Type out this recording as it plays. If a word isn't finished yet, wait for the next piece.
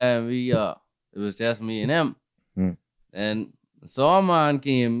and it was just me and him. Mm. And so man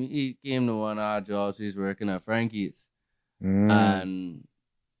he came to one of our jobs. He's working at Frankie's. And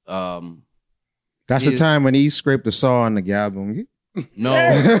that's the time when he scraped the saw on the album. No.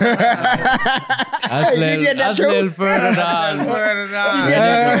 That's little further down.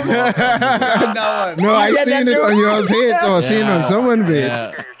 No, I seen it on your page or I seen it on someone's page.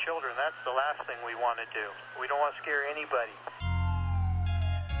 Yeah. Your children, that's the last thing we want to do. We don't want to scare anybody.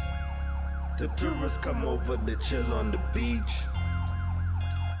 The tourists come over to chill on the beach,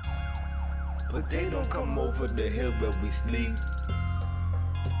 but they don't come over the hill where we sleep.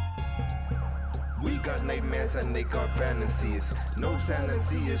 We got nightmares and they got fantasies. No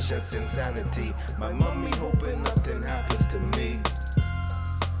sanity, it's just insanity. My mommy hoping nothing happens to me.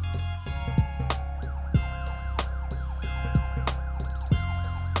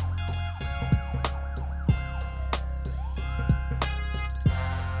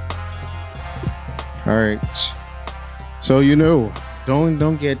 All right. So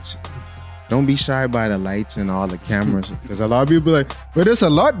don't be shy by the lights and all the cameras, because a lot of people are like, but it's a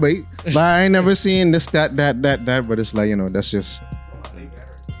lot, mate. But I ain't never seen this, that. But it's like, that's just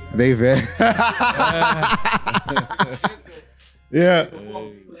they very yeah.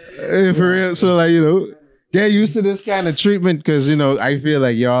 For real. So like, get used to this kind of treatment, because I feel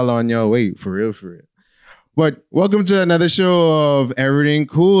like y'all on your way for real. But welcome to another show of Erryting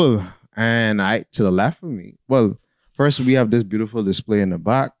Kool. And to the left of me, well, first we have this beautiful display in the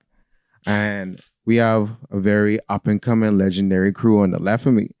back. And we have a very up-and-coming legendary crew on the left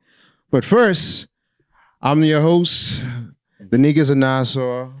of me. But first, I'm your host, the niggas of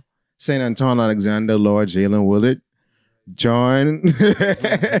Nassau, St. Anton Alexander, Lord Jalen Willard, joined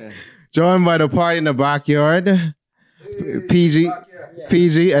by the party in the backyard,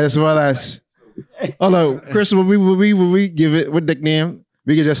 PG, as well as, although, Chris, will we give it, what nickname?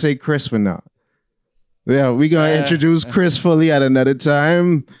 We could just say Chris for now. Yeah, we're going to introduce Chris fully at another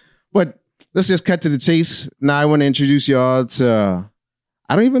time. But let's just cut to the chase. Now I want to introduce y'all to,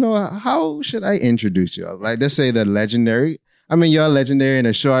 I don't even know, how should I introduce y'all? Like, let's say the legendary. I mean, y'all legendary in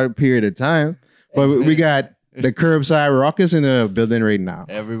a short period of time. But we got the Curbside Rockerz in the building right now.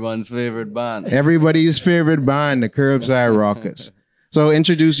 Everyone's favorite band. Everybody's favorite band, the Curbside Rockerz. So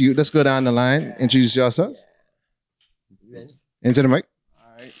introduce you. Let's go down the line. Introduce yourself. Into the mic.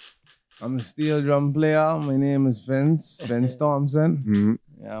 I'm a steel drum player. My name is Vince Thompson. Mm-hmm.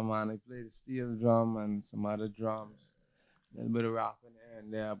 Yeah, man, I play the steel drum and some other drums. A little bit of rapping here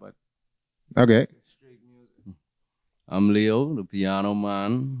and there, but okay. Straight music. I'm Leo, the piano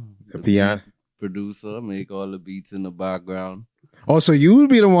man. The piano producer, make all the beats in the background. Oh, so you will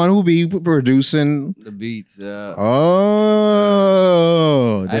be the one who be producing the beats, yeah.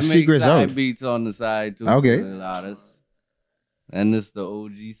 Oh, the secret's out. I make beats on the side too. Okay. And this the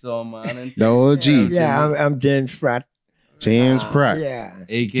OG song, man. The OG. Yeah, I'm James Pratt. James Pratt. Yeah.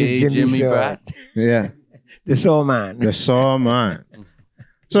 A.K.A. Jimmy Pratt. Yeah. The Soul Man. The Soul Man.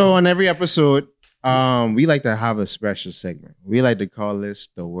 So on every episode, we like to have a special segment. We like to call this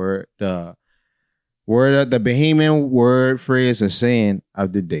the Bahamian word, phrase, or saying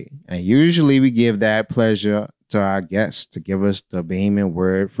of the day. And usually we give that pleasure to our guests to give us the Bahamian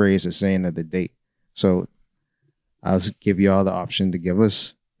word, phrase, or saying of the day. So I'll give you all the option to give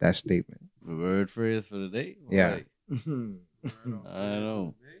us that statement. The word phrase for the day? Yeah. I don't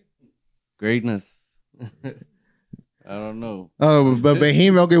know. Greatness. I don't know. Oh, but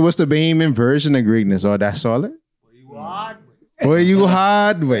Bahamian, okay, what's the Bahamian version of greatness? Oh, that's solid? Boy, you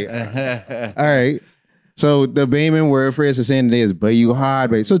hard way. All right. So the Bahamian word phrase the saying today is "but you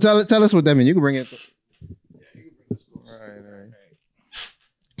hard way." So tell us what that means. You can bring it. All right.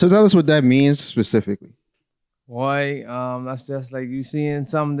 So tell us what that means specifically. Boy, that's just like you seeing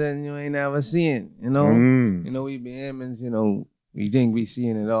something you ain't never seen, Mm. We Bahamians, we think we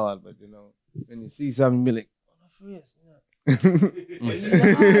seeing it all, but when you see something, you be like,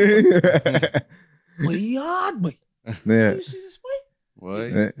 boy, hard, boy. Yeah. You see this boy?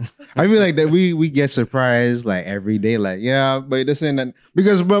 What? I feel like that we get surprised like every day, like, yeah, but this ain't that,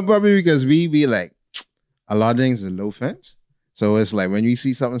 because we be like, a lot of things is low fence. So it's like when you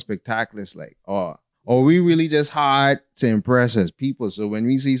see something spectacular, it's like, oh, we really just hard to impress as people. So when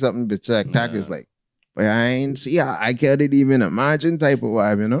we see something spectacular, it's like, but I ain't see how I can't even imagine type of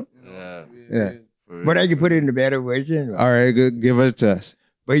vibe, Yeah. But I can put it in a better version. All right, good. Give it to us.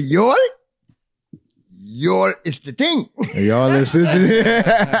 But y'all is the thing. Y'all listen to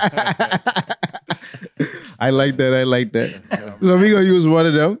I like that. So we're going to use one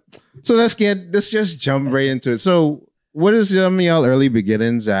of them. So let's just jump right into it. So what is some of y'all early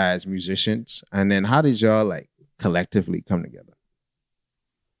beginnings as musicians? And then how did y'all like collectively come together?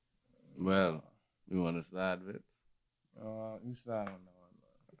 Well, you want to start with? You start on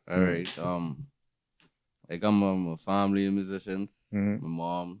that one. All right. Like I'm a family of musicians. Mhm. My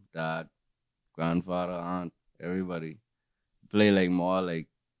mom, dad, grandfather, aunt, everybody play like more like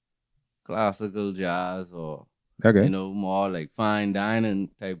classical jazz or Okay. you know more like fine dining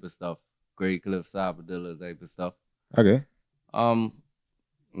type of stuff. Great Cliff Sapodilla type of stuff. Okay. And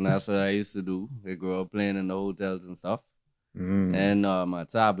that's what I used to do. I grew up playing in the hotels and stuff. Mm. And my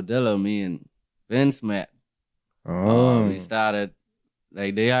Sapodilla, me and Vince met. Oh. We started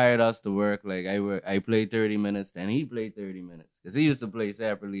like they hired us to work. Like I played 30 minutes, then he played 30 minutes because he used to play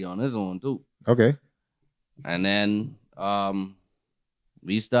separately on his own too. Okay. And then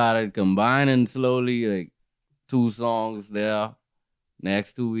we started combining slowly, like 2 songs there.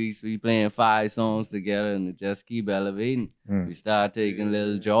 Next 2 weeks we playing 5 songs together, and it just keep elevating. Mm. We started taking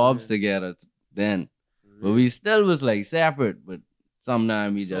little jobs together then, but we still was like separate. But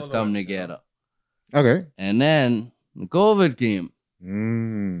sometimes we just come together. Okay. And then COVID came.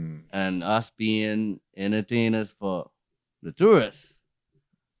 Mm. And us being entertainers for the tourists,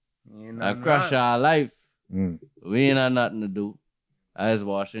 I crush our life. Mm. We ain't had nothing to do. I was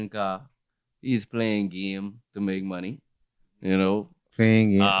washing car. He's playing game to make money. You know.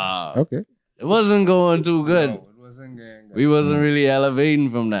 Playing it. Okay. It wasn't going too good. No, it wasn't going good. We wasn't really elevating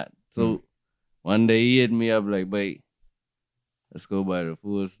from that. So one day he hit me up like, "Babe, let's go by the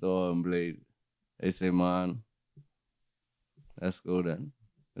food store and play." I say, "Man, let's go then.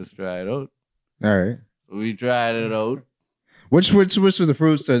 Let's try it out." All right. So we tried it out. Which was the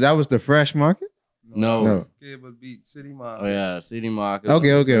fruit store? That was the Fresh Market? No. No. It's Cable Beach City Market. Oh yeah, City Market.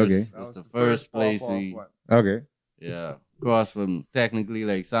 Okay, was the okay, first- okay. Was the first place we, one. Okay. yeah, cross from technically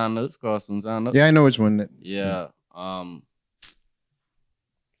like Sandals, cross from Sandals. Yeah, I know which one. Yeah.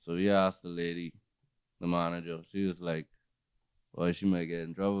 So we asked the lady, the manager. She was like, "Boy, she might get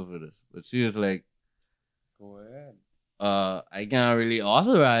in trouble for this," but she was like, Go ahead. I can't really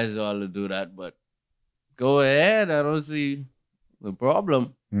authorize y'all to do that, but go ahead. I don't see the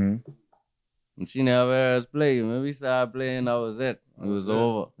problem." Mm. And she never heard us play. When we started playing, that was it. It was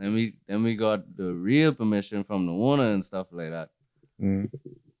over. Then we got the real permission from the owner and stuff like that. Mm.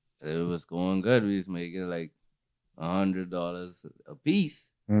 It was going good. We was making like $100 a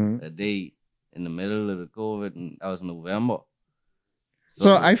piece Mm. a day in the middle of the COVID, and that was November.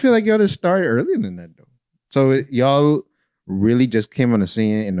 So I feel like y'all just started earlier than that, though. So y'all really just came on the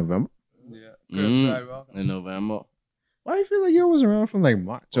scene in November? Yeah. Mhm. Curbside Rockerz. in November. Why I feel like y'all was around from like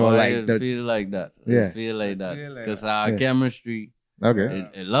March or Well, like it the, feel like that. Yeah. It feel like that. Feel like Because that. our Yeah. chemistry, okay.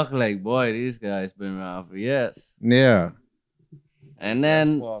 it looked like, boy, these guys been around for years. Yeah. And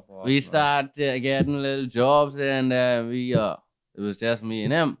then That's Papa, we man. started getting little jobs, and it was just me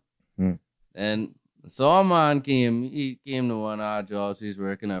and him. Hmm. And so man came. He came to one of our jobs. He's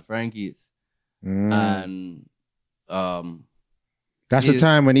working at Frankie's, Mm. and That's the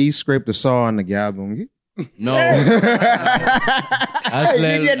time when he scraped the saw on the album. no, Hey, you that's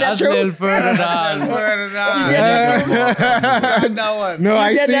did that too? little further down. That one. No,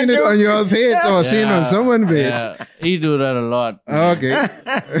 I did seen that it too? on your page or seen it on someone's page. Yeah, he do that a lot. Oh, okay.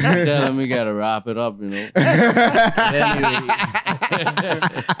 He tell him we gotta wrap it up, you know.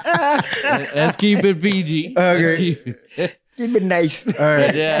 Let's keep it PG. Let's Okay. keep it. Keep it nice. All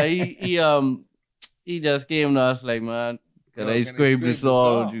But right. yeah, he just came to us like, "Man, could Yo, I can I scrape the scrape the saw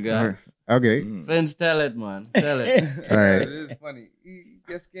saw? with you guys?" Okay. Vince, tell it, man. Tell it. All right. It is funny. He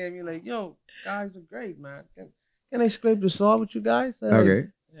just came me like, "Yo, guys are great, man. Can I scrape the saw with you guys?" Okay.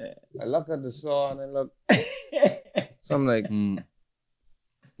 I look at the saw and I look. So I'm like, Hmm.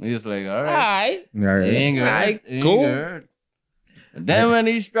 He's like, "All all right, right. All it right. ain't good. Aight, It ain't cool." good." And then when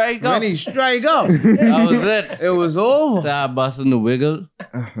he strike up, When he strike up, that was it. it was over. Start busting the wiggle.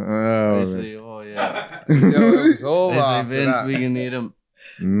 Oh, They say, "Oh yeah." Yo, it was over. They say, after "Vince, that. we can need him.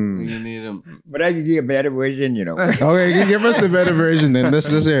 We mm. can need him." But I can get a better version, you know. Okay, give us the better version then. Let's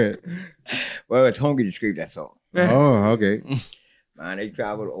hear it. Well, it's hungry to scrape that song. Oh, okay. Man, I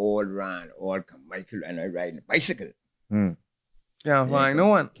travel all around, all Michael, and I ride a bicycle. Mm. Can't find no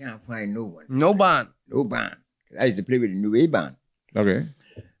one. Can't find no one. No bond. No band. I used to play with the New Wave band. Okay.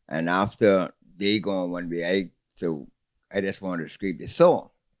 And after they gone one way, I just wanted to scrape the saw.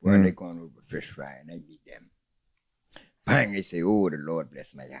 When they gone over fish fry and I meet them. Bang, they say, "Oh, the Lord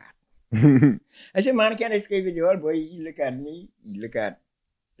bless my heart." I said, "Man, can I scrape with you all, boy?" He look at me, he look at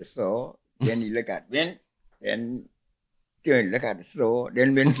the saw, then he look at Vince, then look at the saw,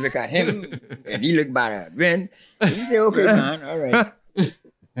 then Vince look at him, and he look back at Vince. And he say, "Okay, man, all right."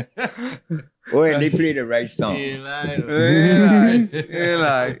 Oh, and they play the right song. Yeah,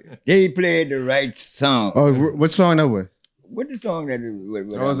 like, They played the right song. Oh, what song that was? what the song that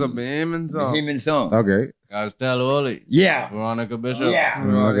That was a Bahamian song. Bahamian song. Okay. Costello Oli. Yeah. Veronica Bishop. Yeah.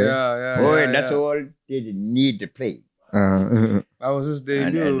 Oh, Okay. yeah. Boy, yeah, that's yeah. all they need to play. Uh, That was his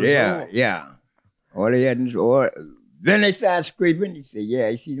And, debut. yeah. All they had is all. Then they start scraping. He said, "Yeah,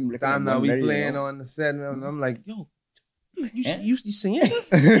 I see them looking." Time at now one we lady, playing you know. on the set, and I'm like, yo, you Eh? used to singing this?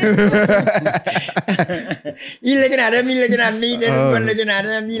 He looking at him. He looking at me. Then Oh. one looking at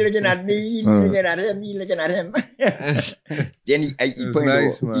him. He looking at me. He looking at him. He looking at him. Then he was pointed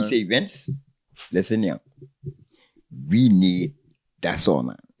nice, over. man. He say, "Vince, listen here. We need that song,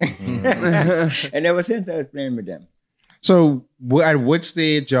 man." And ever since I was playing with them. so at what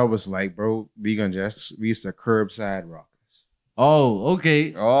stage y'all was like, bro, we used to curbside rockers? Oh,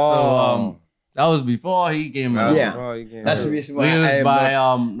 okay. Oh. So that was before he came out. Yeah. Oh, you can't That's do the it. reason We why was I by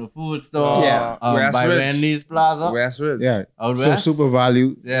am the food store. Yeah. West By Ridge. Wendy's Plaza. West Ridge. Yeah. Out So west. super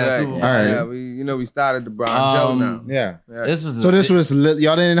value. Yeah, Right. super. All right. Yeah, we started the Brown Joe now. Yeah. Yeah. This is So this was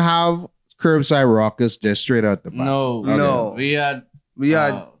y'all didn't have curbside rockers just straight out the box. no, No. We had We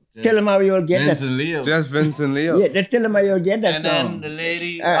had just Tell him how you'll get Vince that. and Leo. just Vince and Leo. Yeah, just tell him how you'll get that And then song. the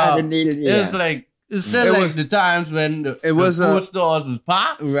lady. The needle, It was yeah. like it's still It like was- the times when the was food a- stores was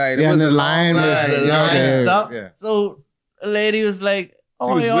packed. Right. Yeah, it was and the a line long was- line. The yeah, line yeah, and stuff. yeah. So the lady was like,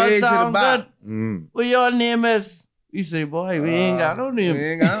 "Oh, was y'all way to the sound back. good. Mm. What your name is?" We say, "Boy, we ain't got no name." We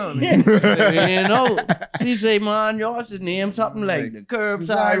ain't got no name. We ain't know. She say, "Man, y'all should name something like the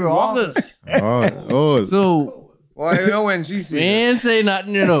Curbside Rockers." Oh. So Well, you know when she we see this. ain't say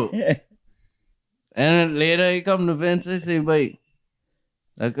nothing, you know. And then later he come to Vince and say, "Wait,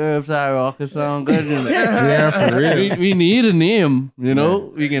 the Curbside Rocker sound good." You know? Yeah, for real. we need a name, you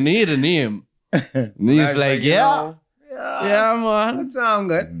know. We can need a name. And he's That's like, you "Yeah, know, yeah, man." that sound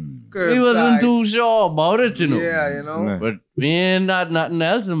good. He wasn't Curbside. too sure about it, you know. Yeah, you know. Nah. But we ain't got nothing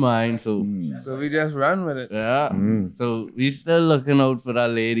else in mind, so So we just run with it. yeah. Mm. So we still looking out for that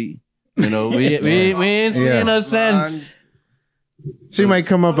lady. You know, we ain't seeing Yeah. her since. She might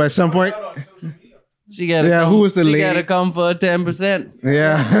come up at some point. She gotta Yeah, come, who was the she lady? gotta come for 10%.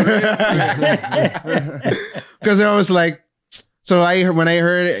 Yeah. Because I was like, so when I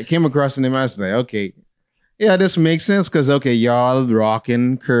heard it, came across the name, I was like, okay, yeah, this makes sense because okay, y'all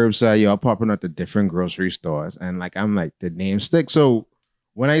rocking curbside, y'all popping up to different grocery stores, and like I'm like the name sticks. So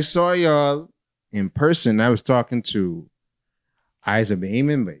when I saw y'all in person, I was talking to Isa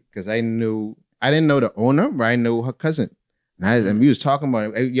Bahamian because I didn't know the owner, but I know her cousin, and we was talking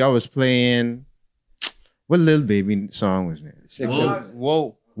about it. Y'all was playing. What Lil Baby song was that?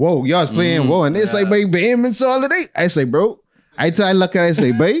 Whoa. Whoa, y'all was playing Whoa, and it's like, babe, Bahamian Solidarity. I say, bro, I look at it, I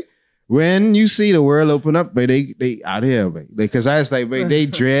say, babe, when you see the world open up, but they out here, babe. Because I was like, babe, they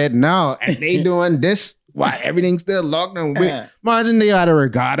dread now, and they doing this. Why everything's still locked down? Imagine they had a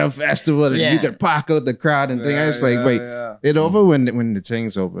regatta festival and Yeah. you could park out the crowd and thing. I was like, wait, it over when the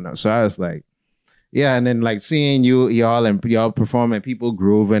things open up. So I was like, yeah, and then like seeing y'all performing, people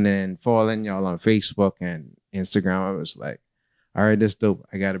grooving and following y'all on Facebook and Instagram, I was like, all right, this dope.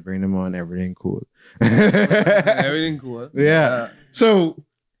 I got to bring them on. Everything cool. Everything cool. Yeah. So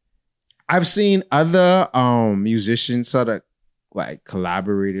I've seen other musicians sort of like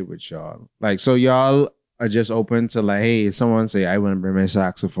collaborated with y'all. Like, so y'all are just open to like, hey, if someone say I want to bring my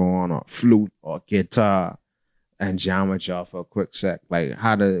saxophone or flute or guitar and jam with y'all for a quick sec. Like,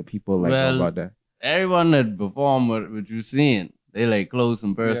 how do people like Well, go about that? Everyone that perform what you seeing, they like close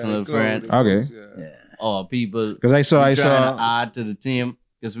and personal friends Okay. Yeah. or people. Because I trying to saw. add to the team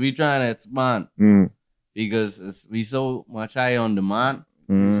because we trying to expand Mm, because we so much high on demand.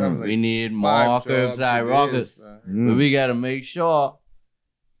 mm, We need more Five jobs Curbside a Rockers. day, But mm. we gotta make sure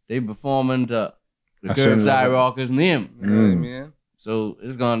they performing to the A certain Curbside level. Rockers name. You know what I mean? So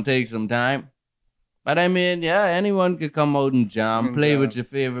it's gonna take some time. But I mean, yeah, anyone could come out and jam, And play jam. with your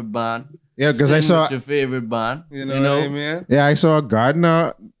favorite band. Yeah, because sing I saw. with your favorite band. You know what I mean? Yeah, I saw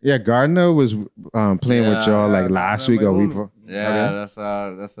Gardner. Yeah, Gardner was playing with y'all like yeah, last Gardner, week or my week homie. before. Yeah,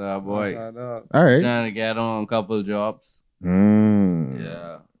 Okay. that's our boy. Shout out. All right. Trying to get on a couple jobs. Mm.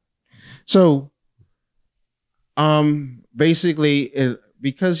 Yeah. So, basically,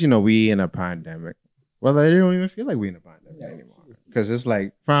 because we in a pandemic. Well, I don't even feel like we in a pandemic anymore because it's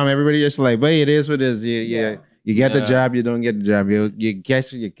like from everybody just like, but it is what it is. Yeah. You get the Yeah. job, you don't get the job. You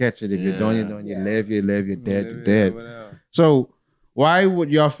catch it, you catch it. If you don't, you Yeah. don't. You live, you live. You're dead, you're Yeah, dead. whatever. So, why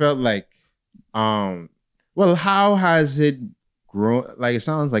would y'all felt like, well, how has it grown? Like, it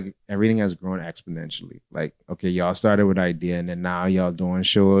sounds like everything has grown exponentially. Like, okay, y'all started with idea, and then now y'all doing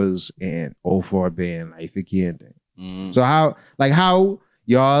shows in 04 Bay and Life Again thing. Mm. So how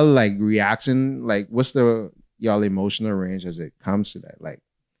y'all like reaction? Like, what's y'all emotional range as it comes to that? Like,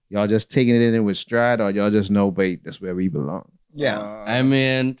 y'all just taking it in with stride, or y'all just know, wait, that's where we belong? Yeah. I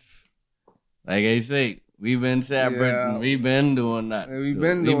mean, like I say, we've been separate Yeah. and we've been doing that. Yeah, we've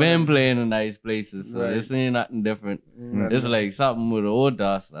been doing been it. playing in nice places, so Right. this ain't nothing different. Nothing It's like something with the old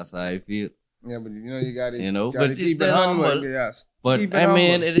dust. That's how I feel. Yeah, but you gotta, You know, gotta but you keep it still humble. humble. Yes. But Keep it I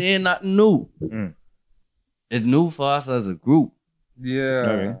mean, humble. it ain't nothing new. Mm. It's new for us as a group. Yeah.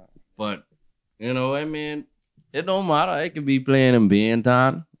 Okay. But you know, I mean, it don't matter. I could be playing in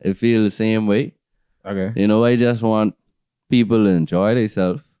Beantown. It feel the same way. Okay. You know, I just want people to enjoy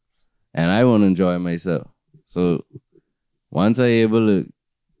themselves, and I want to enjoy myself. So once I able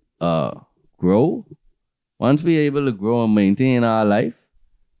to grow, once we able to grow and maintain our life,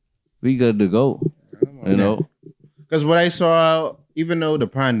 we good to go. You know, Because what I saw, even though the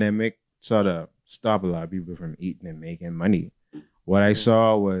pandemic sort of stopped a lot of people from eating and making money, what I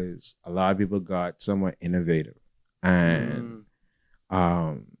saw was a lot of people got somewhat innovative. And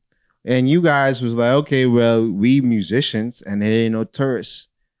you guys was like, okay, well, we musicians and there ain't no tourists.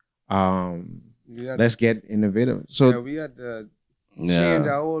 Let's get innovative. So we had to yeah. change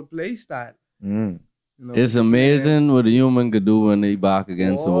our whole play style. mm, You know, It's amazing what a human could do when they back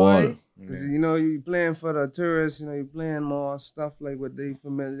against the wall. Because, you playing for the tourists, you playing more stuff like what they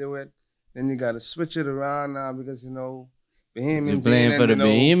familiar with. Then you got to switch it around now because, Bahamians You're playing ain't for the into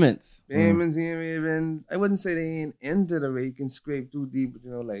Bahamians. Bahamians ain't even, I wouldn't say they ain't into the rake and scrape too deep,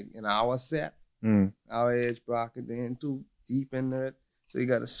 but, like in our set, our age bracket, they ain't too deep into it. So you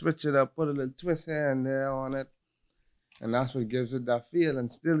got to switch it up, put a little twist here and there on it. And that's what gives it that feel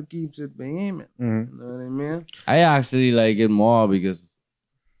and still keeps it Bahamian. You know what I mean? I actually like it more because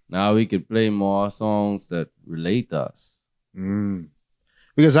now we could play more songs that relate to us.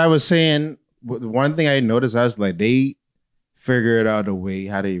 Because I was saying, one thing I noticed, I was like, they figured out a way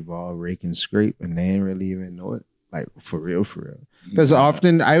how to evolve rake and scrape, and they didn't really even know it. Like, for real. Because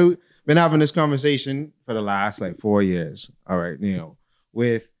often, I've been having this conversation for the last, 4 years, all right,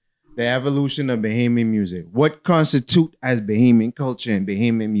 with the evolution of Bahamian music. What constitute as Bahamian culture and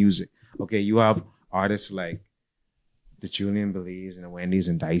Bahamian music? Okay, you have artists like the Julian Believes and the Wendy's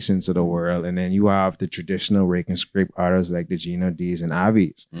and Dysons of the world, and then you have the traditional rake and scrape artists like the Gino D's and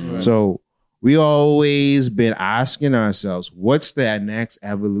Avi's. So we always been asking ourselves, what's the next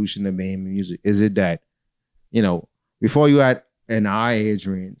evolution of Bahamian music? Is it that, before you had in our age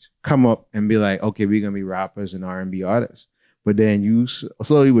range, come up and be like, okay, we're gonna be rappers and R&B artists, but then you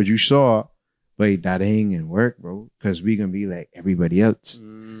slowly what you saw, wait, that ain't gonna work, bro, because we gonna be like everybody else,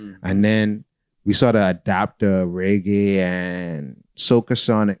 and then we sort of adapt the reggae and soca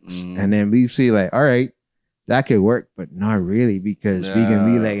sonics, and then we see like, all right, that could work, but not really because we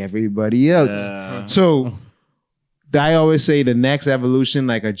can be like everybody else. So I always say the next evolution,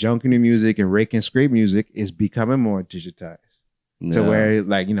 like a junkie music and rake and scrape music, is becoming more digitized to where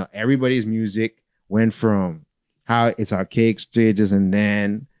everybody's music went from how it's archaic stages and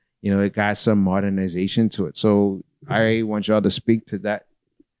then it got some modernization to it. So I want y'all to speak to that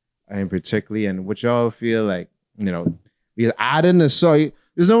in particularly, and what y'all feel like, because I didn't saw you.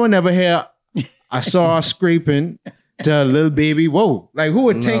 There's no one ever here. I saw scraping to Lil Baby. Whoa, like who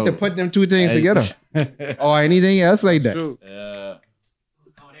would think to put them two things together, or anything else like that?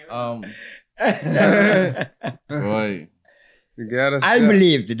 Boy, I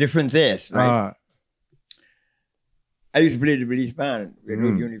believe the difference is right. I used to play the police band with no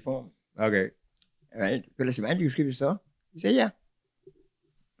uniform. Okay, right. But listen, man, do you script a song? He said, yeah.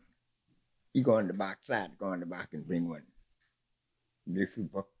 He go on the back side, go on the back and bring one. Makes you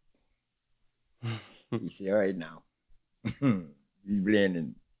buck. He say, all right now. He's playing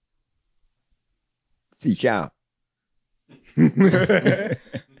in C sharp. I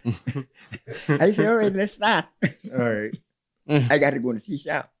say, all right, let's start. All right. I got to go to C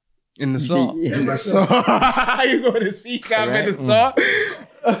sharp. In the song. In the song. You go to C sharp in the song?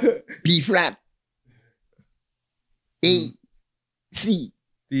 B flat. A, C.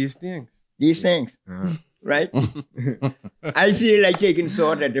 These things. Right? I feel like taking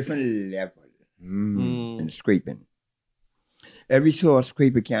sort of a different level and scraping. Every sort of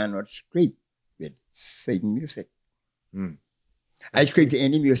scraper cannot scrape with certain music. I scrape to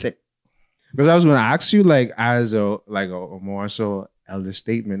any music. Because I was going to ask you, as a more so elder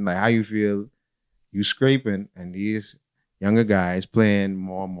statement, how you feel you scraping and these younger guys playing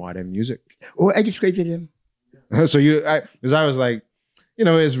more modern music. Oh, I can scrape to them. So because I was like,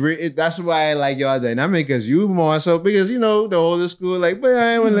 that's why I like y'all dynamic, because you more so, because the older school, but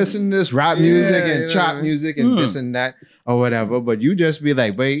I ain't want to listen to this rap music and trap music and this and that or whatever. But you just be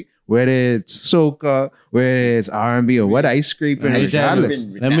like, wait, whether it's soca, whether it's R&B or what, I scraping regardless.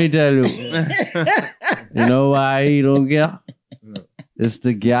 Let me tell you. You know why you don't care? It's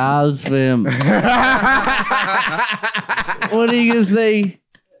the gals for him. What are you gonna say?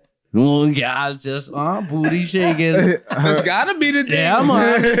 One gals just booty shaking. It's gotta be the thing. Yeah,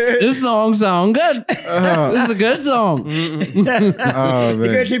 man. This song sound good. This is a good song. Oh, man.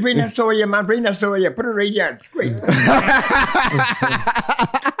 Because he bring that story, man. Bring that story. Put it right here. Great.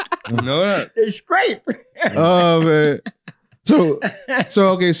 No, It's great. Oh, man. So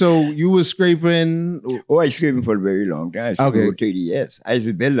okay, so you was scraping. Oh, I scraping for a very long time. I Okay. for 30 years. I was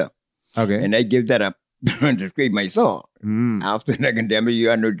a builder. Okay. And I give that up to scrape my saw. After the academic, you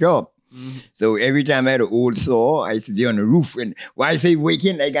had no job. So every time I had an old saw, I used to be on the roof. And while I say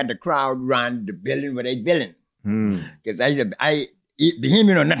waking, I got the crowd run the building where they building. Because I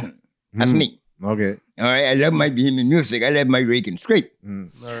behemoth or nothing. That's me. Okay. All right. I love my behemoth music. I love my rake and scrape.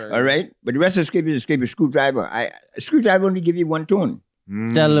 All right. But the rest of the scrape is a scrape, a screwdriver. A screwdriver only give you one tone.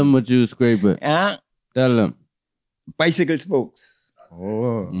 Tell him what you scraping. Tell him. Bicycle spokes.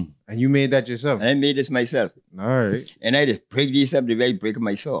 Oh. And you made that yourself? I made this myself. All right. And I just break these up the way I break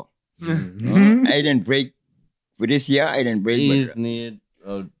my saw. I didn't break for this year. I didn't break. He's need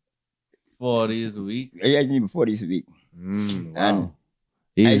 40s a week. I need 40s a week. Wow.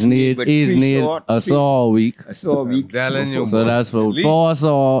 He's need a saw a week. A saw a week. So that's for 4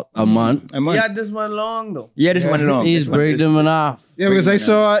 saw a month. Yeah, this one long though. Yeah, this one long. He's break them in half. Yeah, because I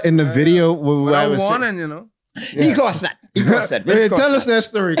saw in the video where I I'm was warning, you know. He cost that. He cost that. Hey, tell us that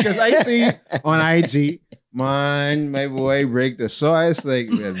story, because I see on IG, man, my boy break the saw. I was like,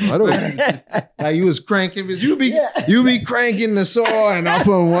 like you was cranking, because you be cranking the saw and off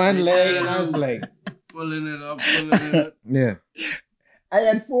on one leg, and I was like, Pulling it up, pulling it up. yeah. I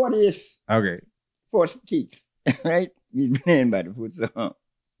had 4 days, Okay. 4 teeth, right? He's playing by the foot saw.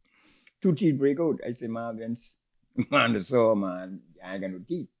 2 teeth break out. I say, man, Vince, man, the saw, man, I ain't got no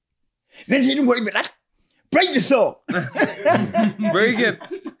teeth. Vince, he didn't worry about that. Break the saw. Break it.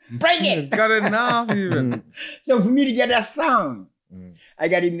 Break it. Cut it now even. So for me to get that sound, I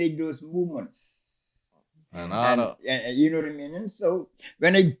got to make those movements. And you know what I mean? And so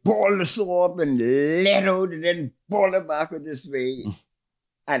when I ball the saw up and let out and then ball it backward this way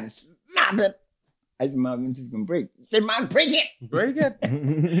and snap it, I said, man, Vince is going to break. He said, man, break it. Break it.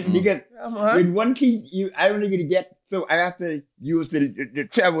 Because with one key, I only going to get, so I have to use the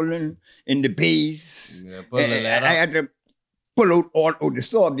traveling in the base. Yeah, pull the ladder. I had to pull out all of the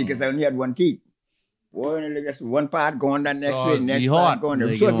saw because I only had one key. Boy, look at one part going down next way, next part going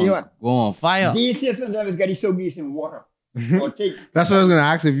down. So hot. Go on fire. These here sometimes got to soak these in water. Or take. That's what I was going to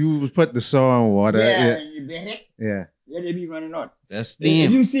ask, if you would put the saw in water. Yeah, and you bet it. Yeah. Yeah, they be running out. That's If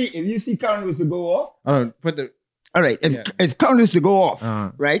steam. you see counters to go off. Oh, put the. All right, if counters to go off,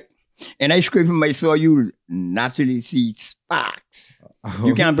 right? And I scraping my saw, you naturally see sparks.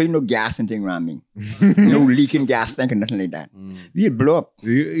 You can't bring no gas and thing around me. No leaking gas tank or nothing like that. We'd blow up.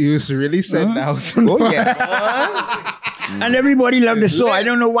 You really set the house on Oh, fire. yeah. And everybody loved the saw. I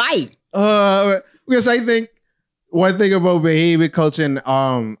don't know why. Because I think one thing about behavior culture, and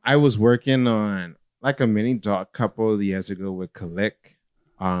I was working on like a mini doc couple of years ago with Collect,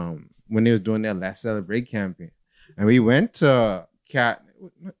 when they was doing their Let's Celebrate campaign. And we went to Cat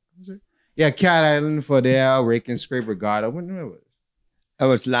Island for their Rake and Scrape Regatta. When was it? That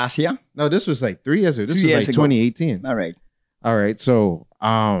was last year? No, this was like 3 years ago. This 3 was years like ago. 2018. All right. So,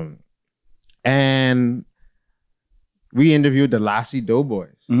 and we interviewed the Lassie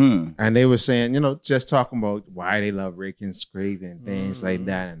Doughboys. And they were saying, just talking about why they love Rake and Scrape and things like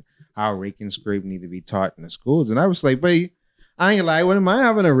that, and how Rake and Scrape need to be taught in the schools. And I was like, but I ain't like, what am I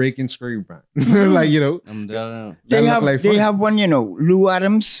having a Rake and Scrape brand? I'm done. They like have one, Lou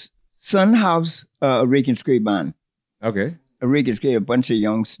Adams' son has a Rake and Scrape band. Okay. A Rake and Scrape, a bunch of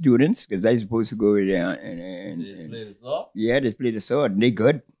young students, because they're supposed to go there and Play the saw? yeah, they play the sword. They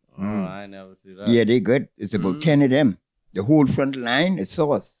good. Oh, I never see that. Yeah, they good. It's about 10 of them. The whole front line is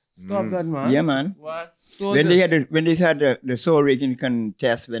saws. Stop that, man. Yeah, man. What? So When they had the saw raking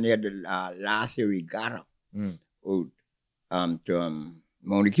contest, when they had the last year regatta out to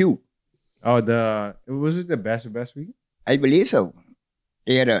Mount Q. Oh, was it the best week? I believe so.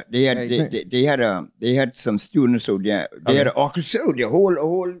 They had some students out there. They had an orchestra, the whole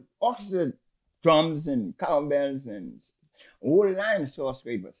orchestra, drums and cowbells and a whole line of saw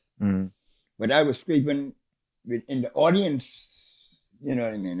scrapers. But I was scraping in the audience, you know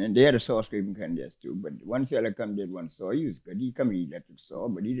what I mean? And they had a saw scraping contest too. But one fella come did one saw. He was good. He come with electric saw,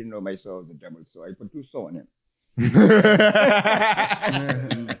 but he didn't know my saw was a double saw. I put 2 saw on him.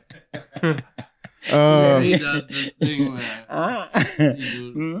 He does this thing, man.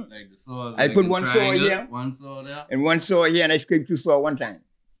 He do, like the saw. I put one saw here. One saw there. And one saw here, and I scraped 2 saw one time.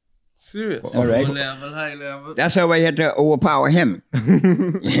 Serious. All right. Low level, high level. That's how I had to overpower him.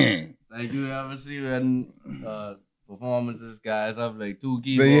 Like you ever see when performances guys have like 2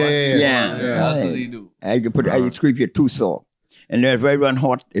 keyboards. Yeah. That's what they do. I scrape your 2 saw. And if I run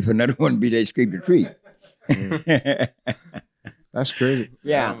hot, if another one be there, scrape your 3. That's crazy.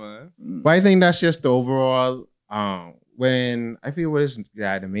 Yeah. man. But I think that's just the overall. When I feel what is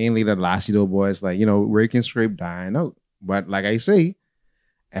the main leader, the Lacido boys, like rake and scrape dying out. But like I say,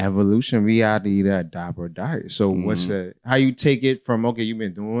 evolution, we have to either adopt or die. So what's how you take it from, okay, you've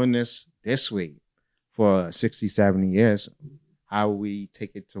been doing this way for 60, 70 years. How we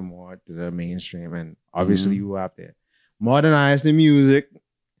take it to the mainstream. And obviously you have to modernize the music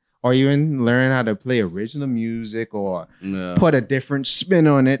or even learn how to play original music or put a different spin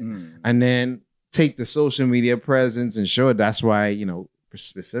on it and then take the social media presence and show it. That's why,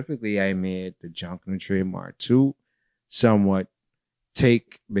 specifically I made the Junk and the Trademark to somewhat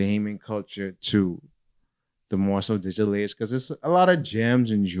take Bahamian culture to the more so digital age, because there's a lot of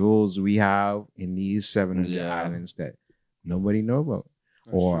gems and jewels we have in these 700 islands that nobody know about.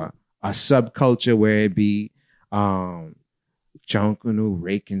 Or a subculture where it be Junkunu,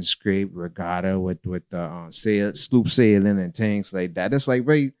 rake and scrape, regatta with the sloop sailing and things like that. It's like,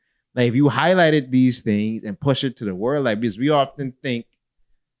 right, like if you highlighted these things and push it to the world, like, because we often think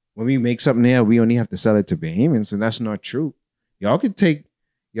when we make something there, we only have to sell it to Bahamians, and that's not true. Y'all could take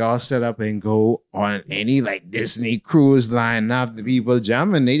y'all set up and go on any like Disney cruise line, not the people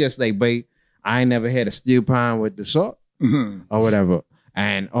jamming. They just like, but I never had a steel pan with the salt or whatever.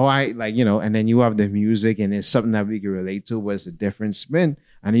 And and then you have the music and it's something that we can relate to, but it's a different spin.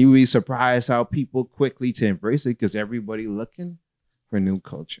 And you'll be surprised how people quickly to embrace it because everybody looking for new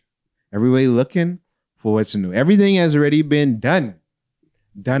culture. Everybody looking for what's new. Everything has already been done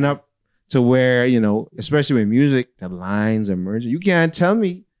up to where, especially with music, the lines are merging. You can't tell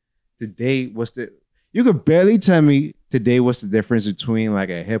me today you could barely tell me today what's the difference between like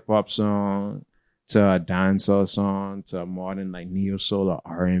a hip hop song to a dancehall song to a modern like neo soul or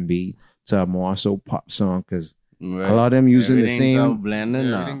R&B to a more so pop song, because a lot of them using the same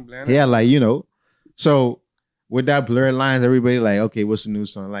blending now. Yeah, so with that blurred lines, everybody like, okay, what's the new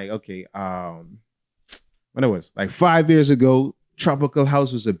song? Like, okay, when it was like 5 years ago, Tropical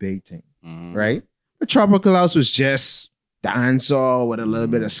House was a big thing, right? But Tropical House was just dancehall with a little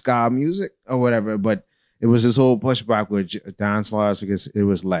bit of ska music or whatever, but it was this whole pushback with dancehall because it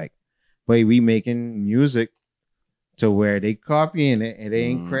was like, wait, we making music to where they copying it and they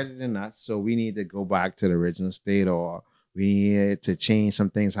ain't crediting us, so we need to go back to the original state, or we need to change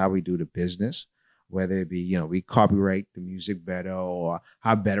some things how we do the business, whether it be, we copyright the music better or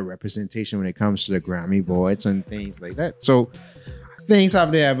have better representation when it comes to the Grammy boards and things like that. So things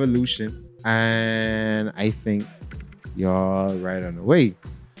have their evolution, and I think y'all right on the way.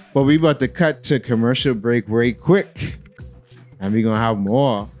 But we about to cut to commercial break very quick, and we're going to have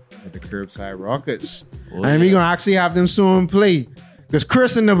more of the Curbside Rockerz. And we're going to actually have them soon play, because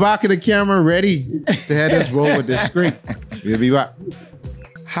Chris in the back of the camera ready to head us roll with this screen. We'll be back.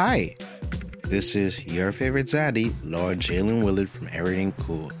 Hi, this is your favorite zaddy, Lord Jalen Willard from Erryting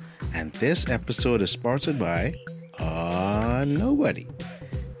Kool, and this episode is sponsored by nobody.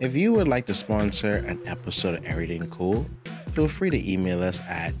 If you would like to sponsor an episode of Erryting Kool, feel free to email us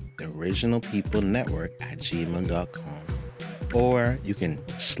at theoriginalpeoplenetwork@gmail.com, or you can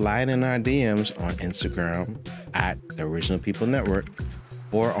slide in our DMs on Instagram at The Original People Network,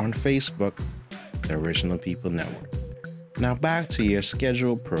 or on Facebook, The Original People Network. Now back to your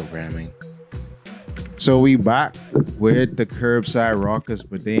scheduled programming. So we back with the Curbside Rockerz,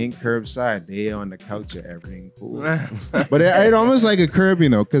 but they ain't curbside. They on the couch of Erryting Kool. But it almost like a curb,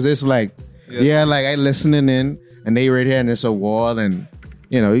 because it's like, like I listening in and they right here and it's a wall, and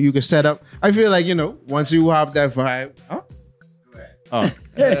you can set up. I feel like, once you have that vibe,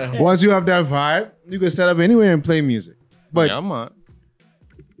 once you have that vibe, you can set up anywhere and play music. But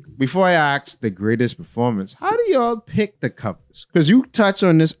before I ask the greatest performance, how do y'all pick the covers? Because you touched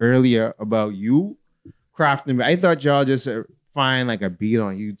on this earlier about you crafting. I thought y'all just find like a beat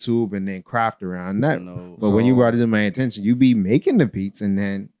on YouTube and then craft around that. But when you brought it to my attention, you be making the beats and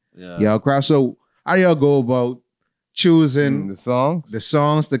then y'all craft. So how do y'all go about choosing the songs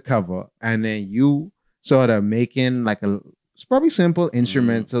to cover, and then you sort of making like it's probably simple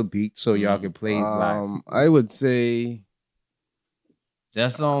instrumental beat so y'all can play live? I would say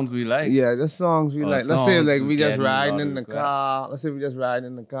That's songs we like. Yeah, the songs we like. Let's say songs like we we just get riding a lot in of the requests. car. Let's say we just riding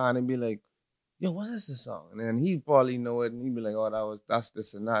in the car and be like, yo, what is this song? And then he'd probably know it and he'd be like, oh, that's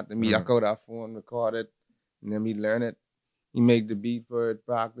this and that. Then me, I go to our phone, record it, and then we learn it. He make the beat for it,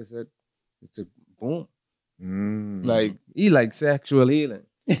 practice it. It's a boom. Like, he like sexual healing.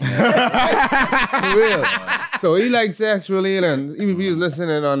 For real. So he like sexual healing. He was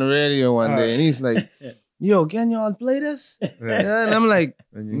listening on the radio one day, and he's like, "Yo, can y'all play this?" Yeah, and I'm like,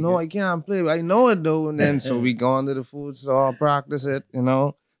 "No, I can't play. I know it though." And then so we gone to the food store, practice it, you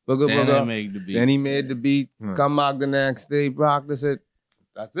know. Then I make the beat. Then he made the beat. Come back the next day, practice it.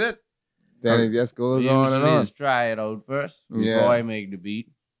 That's it. Then it just goes on and on. Just try it out first before I make the beat,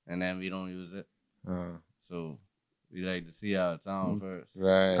 and then we don't use it. So we like to see how it sounds first.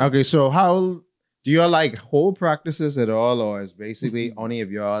 Right. Okay, so how do y'all like whole practices at all, or is basically only if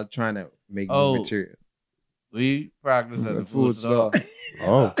y'all trying to make new material? We practice at the food store.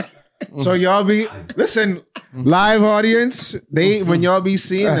 Oh. So y'all be listen, live audience, when y'all be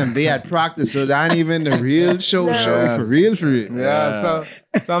seeing them, they at practice. So that ain't even the real show for real. Yeah, so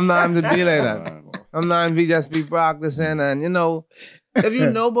sometimes it be like that. Sometimes we just be practicing, and you know, if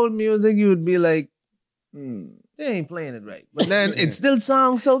you know about music, you would be like, they ain't playing it right. But then it still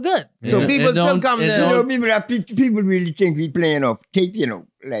sounds so good. So people still come there. You know, people really think we playing off tape, you know,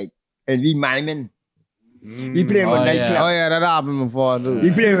 like, and we miming. We playing with nightclub. Oh yeah, that happened before too.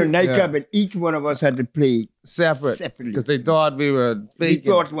 We playing with nightclub, and each one of us had to play separately because they thought we were faking. We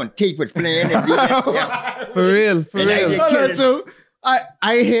thought one tape was playing, and we just for real. So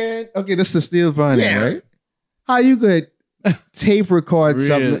I hear this is the steel vinyl, right? How you could tape record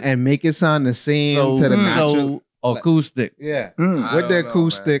something and make it sound the same to the natural acoustic? Yeah, with the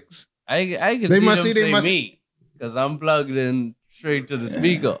acoustics. I can see them say me because I'm plugged in straight to the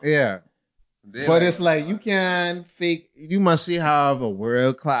speaker. Yeah. But it's like you can fake. You must see how a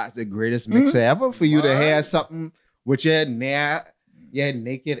world class, the greatest mixer ever, for you to hear something with your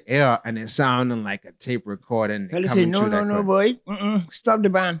naked air and it sounding like a tape recording. Well, say no, boy. Stop the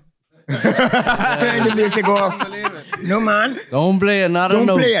band. Turn the music off. No, man. Don't play another note.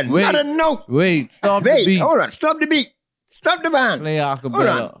 Don't play another note. Wait, stop the beat. Hold on. Stop the beat. Stop the band. Play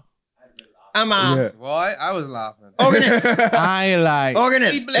acapella. Boy, I was laughing. Organist. I like.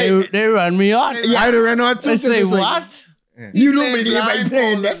 Organist. They run me on. Yeah, I ran on too. I say what? You don't believe I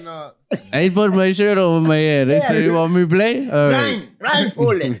playing this? I put my shirt over my head. They say you want me to play? Ryan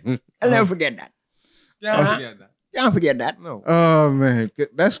Foley. I'll never forget that. Can't forget that. No. Oh man,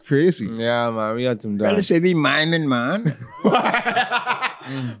 that's crazy. Yeah, man, we had some dance. Well, say we miming, man.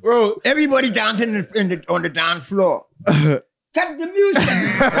 Bro, everybody dancing on the dance floor. Cut the music.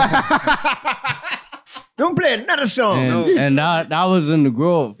 Don't play another song. And that was in the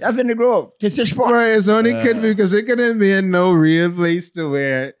Grove. That's in the Grove. Right, it's only could be because it couldn't be in no real place to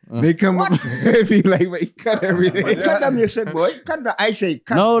where they come up and be like, wait, cut everything. Cut the music, boy. I say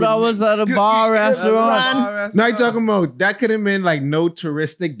cut. No, that was at a bar restaurant. No, I'm talking about that could have been like no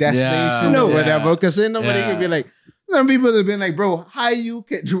touristic destination or whatever. Because then nobody could be like, some people have been like, bro, how you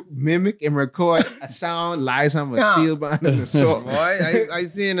can mimic and record a sound, lies on a steel behind the song. Boy, I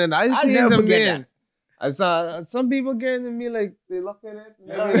seen it. I seen some games. I saw some people getting to me like, they look at it.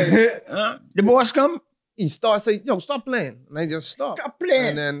 Like, the boss come. He starts saying, yo, stop playing. And I just stop. Stop playing.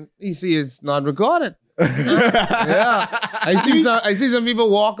 And then he see it's not recorded. Yeah. I see some people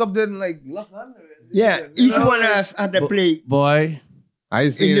walk up there and like, look under it. Yeah. Each one of us had to play. Boy. I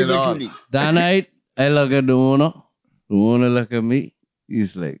seen it all. That night, I look at the owner. The owner look at me.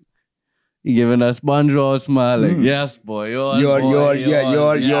 He's like, he giving a SpongeBob smile like, yes, boy, you're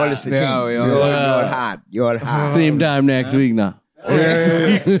hard. Same time next week now.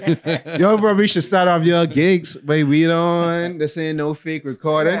 Y'all probably should start off your gigs. Wait, we don't. This ain't no fake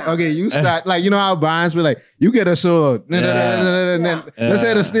recording. Okay, you start like you know how bands be like, you get a solo. Let's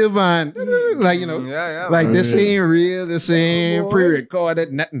say the steel band. Like you know, like this ain't real. This ain't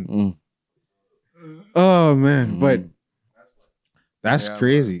pre-recorded. Nothing. Oh man, but. That's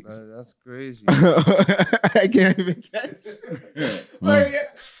crazy. That's crazy. I can't even guess. Like,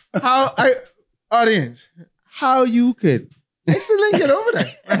 audience, how you could excellent get over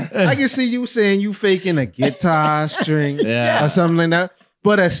that. I can see you saying you faking a guitar string or something like that.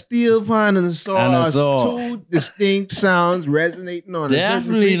 But a steel pan and a saw are two distinct sounds resonating on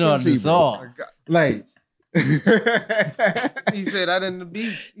definitely a certain frequency. Not the saw. Like he said that in the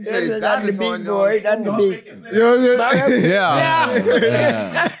beat. He said that is on boy. That's the beat.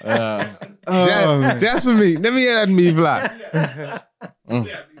 Just for me. Let me hear that me fly.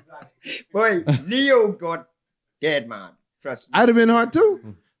 Boy, Leo got dead, man. Trust me. I'd have been hard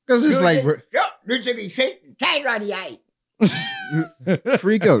too. Because it's like tight around the eye.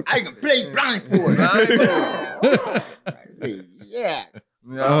 Freak out. I can play blindfold. Yeah.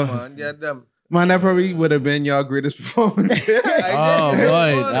 Man, get them. Man, that probably would have been your greatest performance. Boy,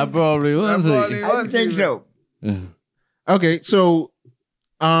 that probably was it. I think so. Okay, so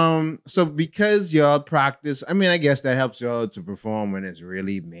So because y'all practice, I mean, I guess that helps y'all to perform when it's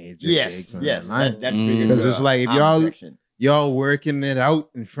really major gigs on the line. Because it's like if y'all working it out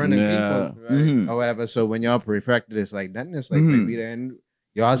in front of people or whatever. So when y'all perfect it, it's like nothing. It's like maybe then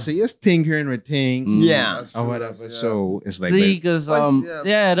y'all see us tinkering with things, or whatever. So it's like because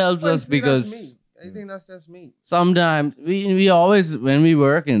it helps us because I think that's just me. Sometimes we always when we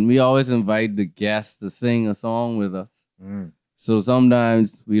working, we always invite the guests to sing a song with us. So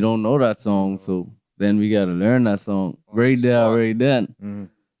sometimes we don't know that song, so then we gotta learn that song right there, right then.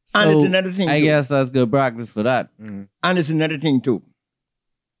 So and it's another thing. I guess that's good practice for that. And it's another thing too.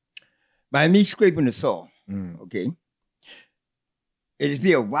 By me scraping the saw, okay, it is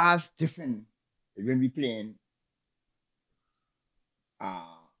be a vast different when we playing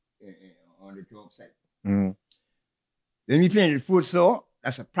on the job site. When we playing the full saw,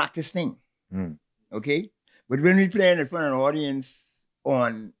 that's a practice thing. Okay? But when we playing in front of an audience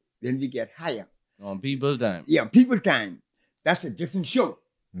when we get higher. On people time. Yeah, people time. That's a different show.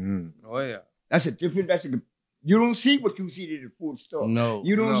 Oh yeah. You don't see what you see to the food store. No.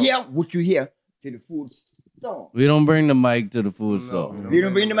 You don't hear what you hear to the food store. We don't bring the mic to the food store. We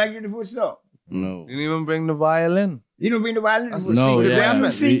don't bring the mic to the food store. No. You didn't even bring the violin. You don't bring the violin? That's the No, secret yeah.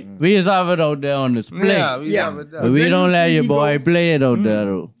 weapon. We just have it out there on display. Yeah, we have it there. But we don't let your boy play it out there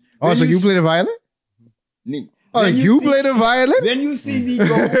though. Oh, so you play the violin? Me. Oh, you play the violin? When you see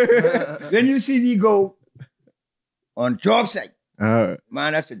me go, on job site,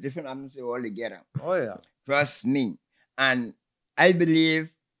 man, that's a different atmosphere altogether. Oh yeah. Trust me. And I believe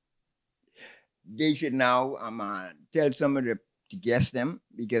they should now tell some of the guests them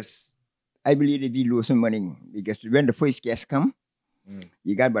because I believe they be losing money because when the first guests come,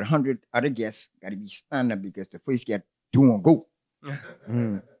 you got about 100 other guests got to be stand up because the first guest don't go.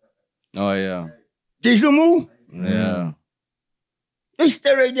 Oh yeah. They don't move. Yeah. They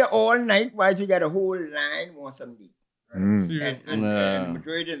stay right there all night while you got a whole line or something. And the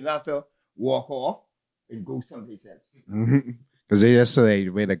majority of them have to walk off and go someplace else. Because they just say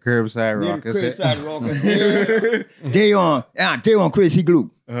where the curbside rockers. They on crazy glue.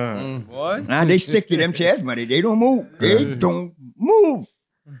 What? Now they stick to them chairs, but they don't move. They don't move.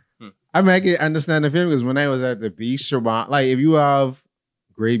 I mean, I can understand the feeling because when I was at the bistro, like if you have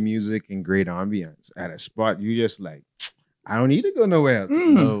great music and great ambience at a spot, you just like, I don't need to go nowhere else.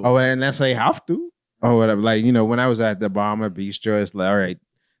 Oh, unless I have to. Or whatever. Like, you know, when I was at the Bahama Bistro, it's like, all right,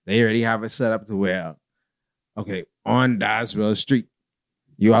 they already have it set up to where, okay, on Doswell Street,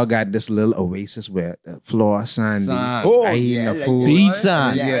 you all got this little oasis where the floor sandy. Eating the food. Beach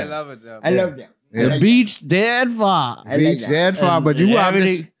sand. Yeah, I love it. I love them. The beach dead far. Beach dead far, but you have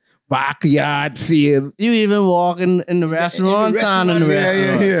this backyard feel. You even walk in the restaurant, sound in the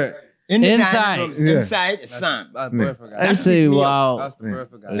restaurant. Yeah. Inside, it's sun. That's perfect. I say, wow. That's the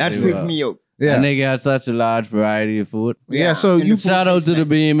perfect guy. That freaked me out. Yeah. And they got such a large variety of food. Yeah, so you Shout out to the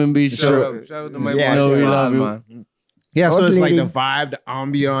Beam and Beach Show. Shout out to my Yeah, boss, we love you. man. Yeah, so it's like lady. the vibe, the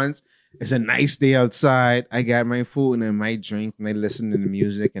ambiance. It's a nice day outside. I got my food and then my drinks and I listen to the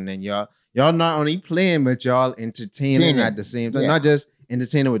music. And then y'all not only playing, but y'all entertaining at the same time. Yeah. Not just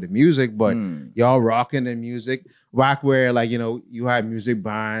entertaining with the music, but y'all rocking the music. Back where, like, you know, you had music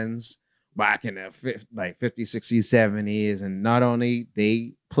bands back in the 50s, 60s, 70s. And not only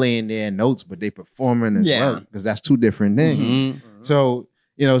they playing their notes, but they performing as well. Because that's two different things. So,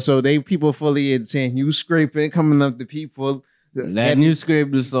 you know, so people fully saying you scraping, coming up to people. Letting you scrape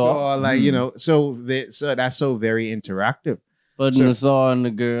the saw. So, like, you know, so that's so very interactive. Putting the saw on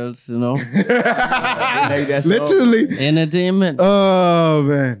the girls, you know. Literally. Entertainment. Oh,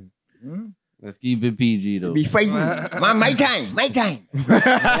 man. Let's keep it PG, though. Be fighting. My time.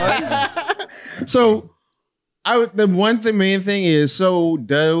 So, the main thing is, so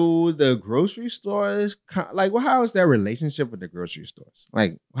do the grocery stores, like, well, how is their relationship with the grocery stores?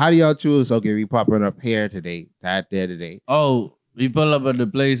 Like, how do y'all choose, okay, we popping up here today, that there today? Oh, we pull up at the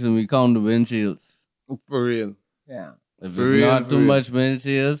place and we count the windshields. For real. Yeah. If For it's real, not for too real. much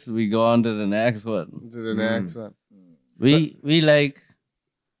windshields, we go on to the next one. To the next one. We like,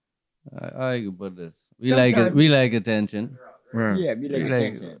 I can put this. We like attention. Yeah, be like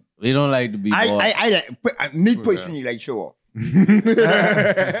attention. We don't like to be bored. I like, me personally like show off.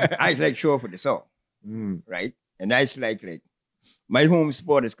 I like show off with the song, right? And that's like my home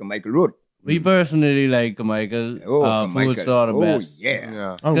sport is Carmichael Road. We personally like Carmichael. Food store the best.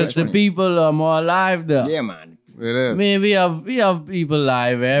 Yeah. Because the people are more alive there. Yeah, man. It is. I mean, we have people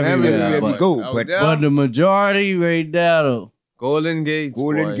live everywhere. Everywhere we but, go, but but the majority right there, though. Golden Gates.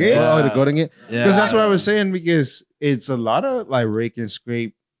 Golden boy. Gates. Yeah. Oh, the Golden Gate? Yeah. Because that's what I was saying, because it's a lot of, like, rake and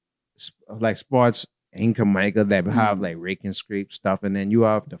scrape, like, spots in Jamaica that have like rake and scrape stuff, and then you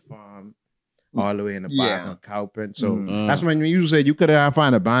have the farm all the way in the back on Cowpen. So that's when you said you could have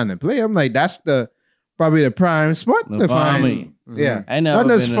found a band and play. I'm like, that's probably the prime spot to find. Yeah, I never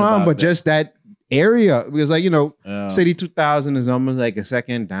not just been farm, about but that. just that area, because like City 2000 is almost like a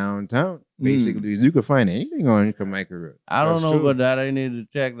second downtown. Basically, you could find anything on Jamaica Road. I don't That's know true. about that. I need to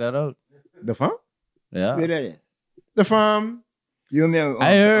check that out. The farm, Yeah, Where that is? the farm. You remember?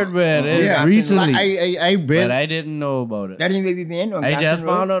 I heard where it is recently, I been. but I didn't know about it. That ain't maybe been on I Jackson just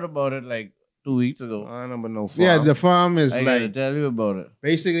Road? found out about it like 2 weeks ago. I remember no farm. Yeah, the farm is I gotta like tell you about it.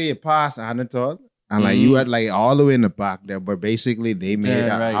 basically it passed Anatol, and like you had like all the way in the back there, but basically they made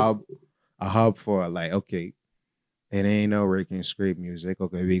Yeah, right. a hub for like, okay, it ain't no rake and scrape music.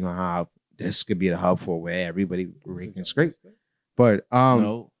 Okay, we gonna have this could be the hub for where everybody rake and scrape. But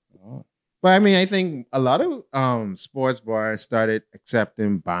No. but I mean, I think a lot of sports bars started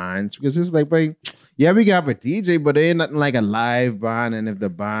accepting bands because it's like, but yeah, we got a DJ, but it ain't nothing like a live band. And if the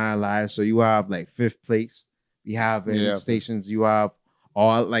band live, so you have like Fifth Place, we have in stations, you have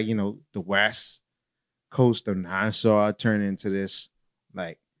all like the West Coast of Nassau turn into this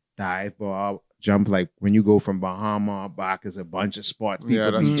like dive bar jump. Like when you go from Bahama back, is a bunch of spots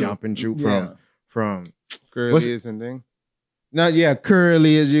people that's be true. jumping through from. Curly's and thing.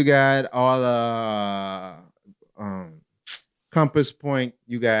 Curly as you got all Compass Point,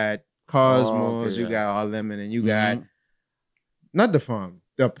 you got Cosmos, you got all them, and then you got not the farm,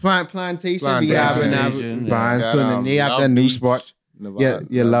 the plantation. We have Plantation, in Barnes yeah. too, and then they have Love that new Beach, spot.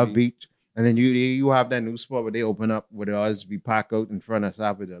 Nevada. Love Beach. And then you have that new spot where they open up where it always be packed out in front of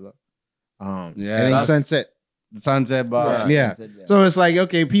Sapodilla. I think that's- Sunset. The Sunset Bar. Yeah. So it's like,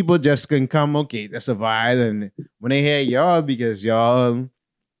 okay, people just can come, okay, that's a vibe. And when they hear y'all, because y'all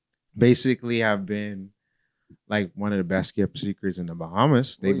basically have been like one of the best kept secrets in the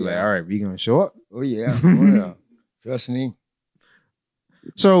Bahamas, they be like, all right, we gonna show up. Oh yeah. Trust me.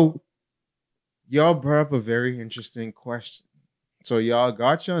 So y'all brought up a very interesting question. So y'all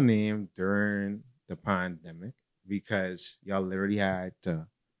got your name during the pandemic because y'all literally had to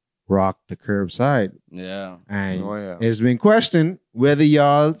rock the curbside. Yeah. And Oh, yeah. it's been questioned whether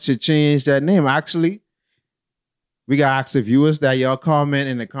y'all should change that name. Actually, we got asked the viewers that y'all comment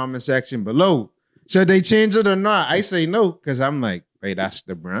in the comment section below. Should they change it or not? I say no, because I'm like, wait, that's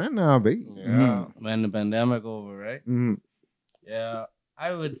the brand now, baby. Yeah. When the pandemic over, right? Mm-hmm. Yeah.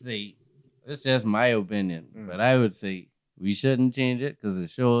 I would say, it's just my opinion, but I would say we shouldn't change it because it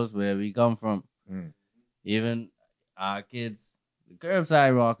shows where we come from. Even our kids, the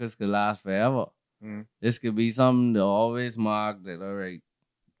curbside rockers could last forever. This could be something to always mark that, all right,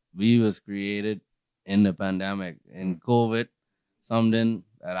 we was created in the pandemic, in COVID, something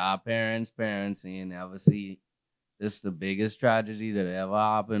that our parents ain't never see. This is the biggest tragedy that ever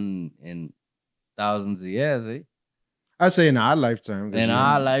happened in thousands of years, eh? I'd say in our lifetime. In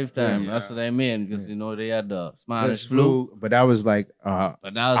our lifetime, that's what I mean. Because they had the Spanish flu, but that was like but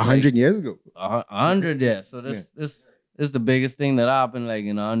that was 100 years ago. 100 years. So this is the biggest thing that happened like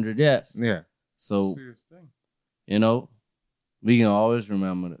in 100 years. Yeah. So Serious thing. we can always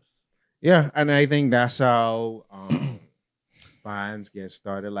remember this. Yeah, and I think that's how bands get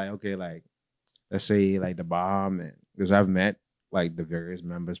started. Like, okay, like let's say like the Bahamas, because I've met like the various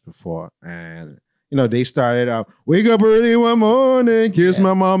members before, and they started out wake up early one morning, kiss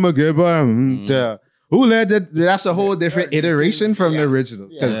my mama goodbye. Who let that? That's a whole different iteration from the original.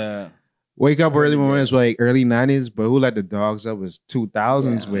 Because wake up early one morning is like early 90s, but Who Let the Dogs Up was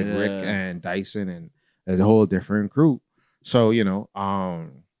 2000s with Rick and Dyson and a whole different crew. So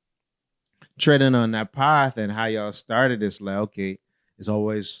treading on that path and how y'all started is like, okay, it's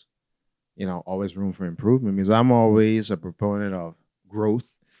always, always room for improvement. Because I'm always a proponent of growth,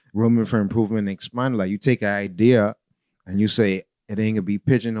 room for improvement and expand. Like you take an idea and you say, it ain't gonna be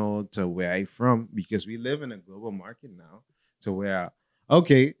pigeonholed to where I from, because we live in a global market now to where,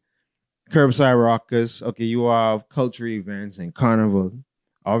 okay, curbside rockers, okay, you have cultural events and carnival.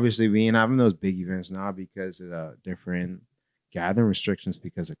 Obviously, we ain't having those big events now because of different gathering restrictions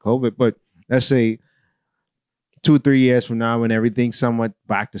because of COVID. But let's say 2-3 years from now, when everything's somewhat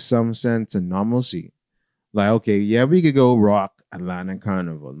back to some sense of normalcy, like, okay, yeah, we could go rock Atlanta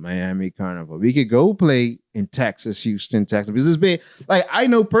Carnival, Miami Carnival. We could go play in Texas, Houston, Texas. Because like, I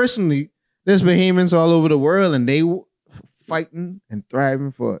know personally, there's Bahamians all over the world, and they fighting and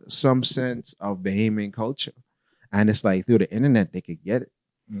thriving for some sense of Bahamian culture. And it's like through the internet, they could get it.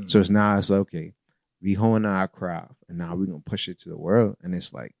 So it's now it's okay, we hone our craft, and now we're going to push it to the world. And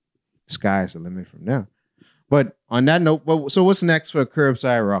it's like, the sky's the limit from there. But on that note, so what's next for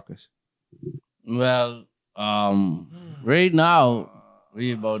Curbside Rockerz? Well, right now,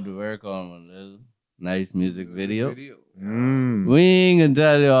 we about to work on one. nice music video. Mm. We ain't gonna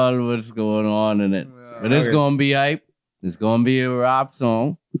tell you all what's going on in it, but it's Okay. gonna be hype. It's gonna be a rap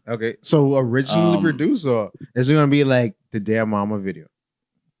song. Okay. So originally Um, produced, or is it gonna be like the Dear Mama video?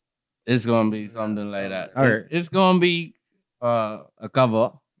 It's gonna be something like that. All right. It's gonna be a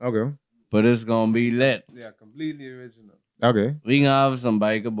cover, Okay. but it's gonna be lit. Yeah, completely original. Okay. We gonna have some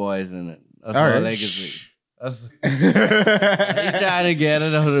biker boys in it. That's All all right. I can say. That's he trying to get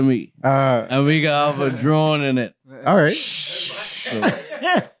it out of me, and we gonna have a drone in it. all right.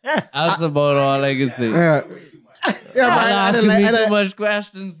 That's about all I can say. Yeah. Yeah, Y'all but I asking didn't me like, too much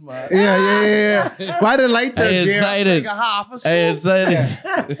questions, man. yeah. But I didn't like the Hey, Dear, excited. Like a half a Hey, scoop.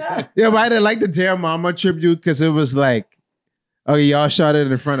 excited. yeah, but I didn't like the Dear Mama tribute because it was like, okay, y'all shot it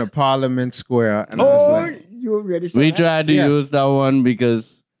in front of Parliament Square, and I was like, you already saw We that? tried to Yeah. use that one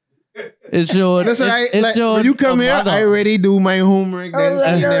because it showed. listen, it like, showed when you come a here, mother. I already do my homework, then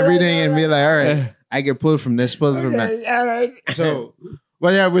right, and all right, everything, all and be like, all right, I can pull from this, pull from that. Okay, all right. So,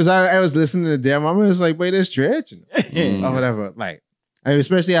 well, yeah, I was listening to Dear Mama. It's like, wait, it's stretch Mm. or whatever. Like, I mean,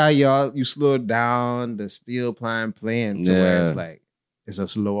 especially how you slowed down the steel playing to where it's Yeah. like it's a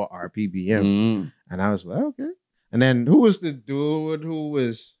slower RPBM, Mm. and I was like, okay. And then who was the dude who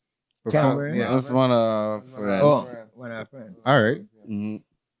was? Cameron. Yeah. That's one of our friends. Oh, one of our friends. All right. Mhm.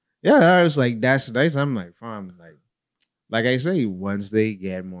 Yeah, I was like, that's nice. I'm like, fine. Like I say, once they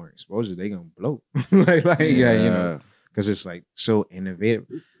get more exposure, they gonna blow. like, yeah, you know, because it's like so innovative.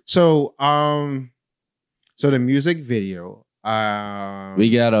 So, so the music video, We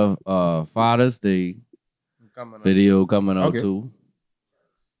got a Father's Day Coming up. video coming out Okay. too.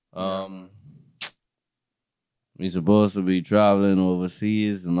 We supposed to be traveling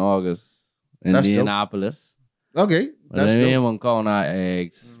overseas in August, That's dope. Indianapolis. okay, But that's they dope. ain't gonna count our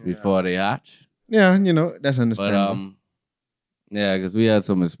eggs before they hatch. Yeah, you know, that's But understandable. yeah, because we had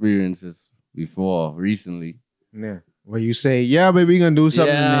some experiences before recently. Yeah, where you say, yeah, baby, we gonna do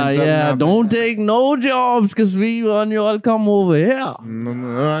something. and then something happens. Don't take no jobs because we want you all come over here. No,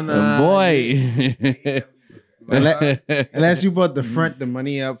 no, And boy. unless you put the front the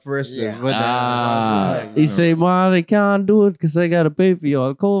money up first. Yeah. and put that- He say, man, I can't do it because I got to pay for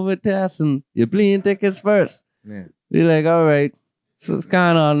your COVID test and your plane tickets first. yeah, We like, all right. So it's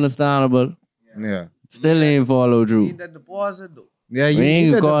kind of understandable. yeah, Still ain't follow through. Need that deposit though. yeah. We You ain't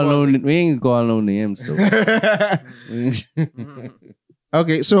need gonna that call no names though. deposit.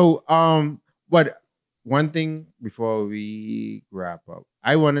 Okay, so but one thing before we wrap up,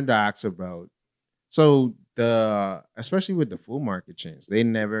 I wanted to ask about especially with the food market chains, they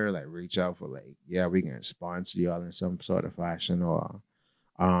never like reach out for like, yeah, we can sponsor y'all in some sort of fashion or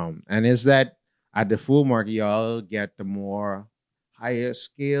and is that at the food market y'all get the more higher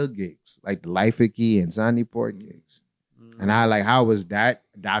scale gigs like the Life of Key and Sandy Port gigs. And I like how was that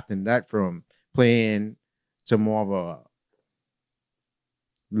adapting that from playing to more of a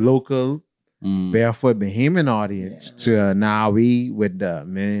local Mm. barefoot Bahamian audience to now we with the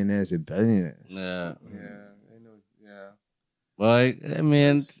millionaires and billionaires. Yeah. Yeah, I know. Yeah. But I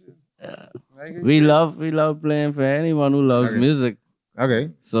mean, Like I we said, love playing for anyone who loves Okay. music. Okay.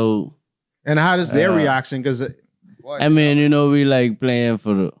 So And how does their Uh, reaction? Because boy, I mean, you know, we like playing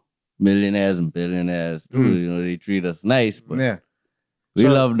for the millionaires and billionaires too. Mm. You know, they treat us nice, but yeah. we So-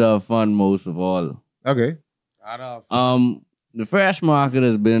 love the fun most of all. Okay. I don't- The fresh market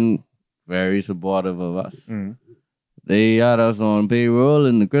has been very supportive of us. Mm. They had us on payroll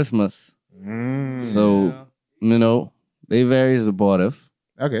in the Christmas. Mm. So, Yeah. you know, they very supportive.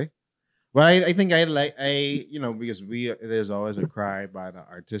 Okay. Well, I think because there's always a cry by the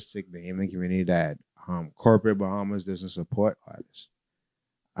artistic Bahamian community that corporate Bahamas doesn't support artists.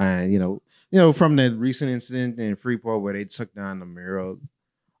 And you know, from the recent incident in Freeport where they took down the mural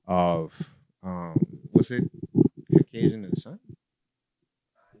of what's it? Caucasian in the Sun?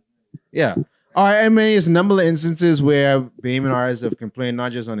 Yeah. I mean, it's a number of instances where Bahamian artists have complained,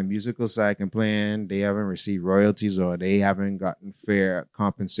 not just on the musical side, complained they haven't received royalties or they haven't gotten fair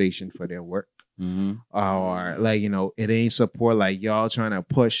compensation for their work. Mm-hmm. Or like, you know, it ain't support like y'all trying to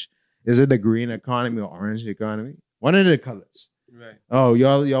push. Is it the green economy or orange economy? One of the colors. Right. Oh,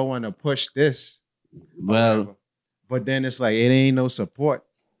 y'all want to push this. Well, But then it's like, it ain't no support.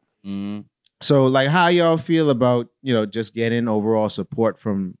 mhm. So like how y'all feel about, you know, just getting overall support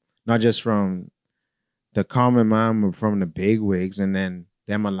from not just from the common man, but from the big wigs, and then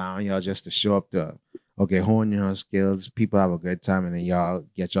them allowing y'all just to show up to, okay, hone your skills, people have a good time, and then y'all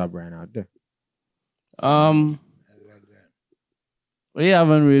get your brand out there. We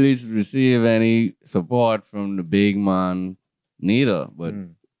haven't really received any support from the big man neither, but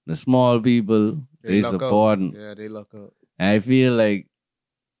the small people, they luck out. supporting. Yeah, they luck up. And I feel like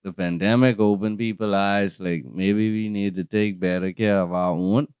the pandemic opened people's eyes. Like maybe we need to take better care of our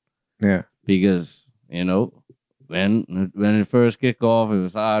own. Yeah. Because, you know, when it first kicked off, it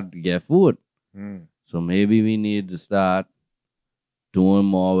was hard to get food. Mm. So maybe we need to start doing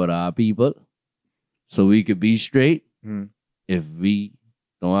more with our people so we could be straight if we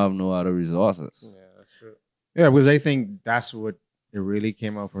don't have no other resources. Yeah, that's true. Yeah, because I think that's what it really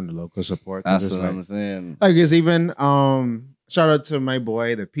came out from the local support. 'Cause That's it's what like, I'm saying. Like it's even shout out to my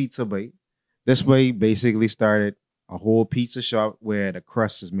boy, the Pizza Boy. This boy basically started a whole pizza shop where the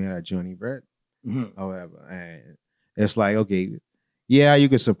crust is made out of Johnny bread or whatever. And it's like, okay, yeah, you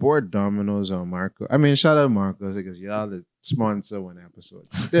can support Domino's or Marco. I mean, shout out Marcos because y'all the sponsor one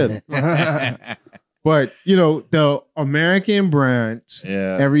episode. Still. But you know, the American brands,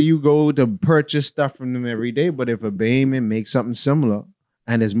 every you go to purchase stuff from them every day. But if a Bahamian makes something similar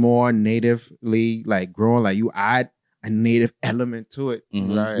and is more natively like grown, like you add a native element to it,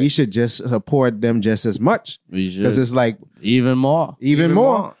 Mhm. we should just support them just as much. We should. Because it's like Even more. even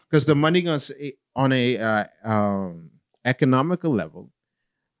more. Because the money gonna on a economical level,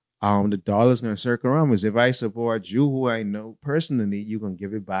 the dollar's gonna circle around. Because if I support you, who I know personally, you're gonna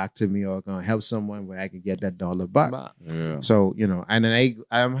give it back to me or gonna help someone where I can get that dollar back. Yeah. So, you know, and then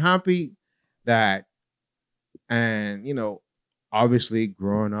I'm happy that, and you know, obviously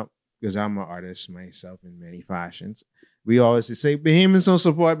growing up, because I'm an artist myself in many fashions, we always say Bahamians don't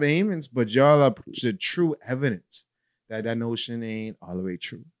support Bahamians, but y'all are the true evidence that notion ain't all the way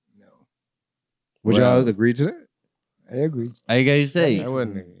true. No, Would y'all agree to that? I agree. Like I say, I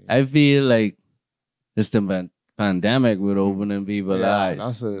wouldn't agree. I feel like it's the pandemic with opening people's eyes.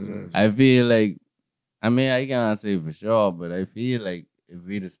 That's what it is. I feel like, I mean, I can't say for sure, but I feel like if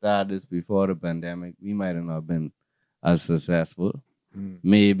we'd have started this before the pandemic, we might have not been as successful.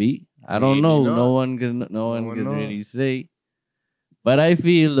 Maybe. I don't Maybe know. not. No one can one knows. really say. But I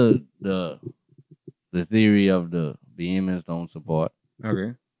feel the theory of the Bahamians don't support.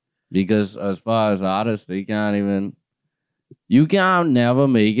 Okay. Because as far as artists, they can't even, you can't never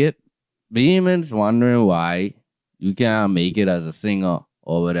make it. Bahamians wondering why you can't make it as a singer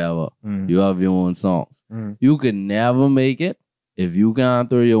or whatever. You have your own songs. You can never make it if you can't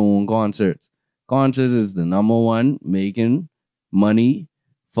throw your own concerts. Concerts is the number one making money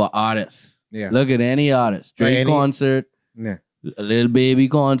for artists. Yeah. Look at any artist. Drake any- concert, Yeah. a Lil Baby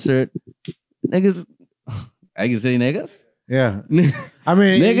concert. Niggas, I can say niggas. Yeah. I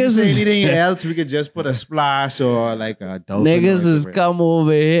mean, if you Niggas say is- anything else, we could just put a splash or like a dolphin. Niggas or has something. come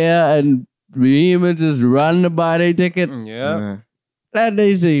over here and Bahamians just run to buy their ticket. Yeah. Then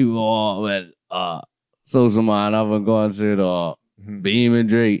they say, oh, well, Social Man have a concert or Bahamian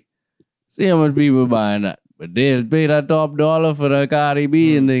Drake. See how much people buying that. But they'll pay that top dollar for the Cardi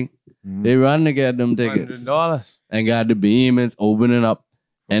B and they run to get them tickets. $100. And got the Bahamians opening up.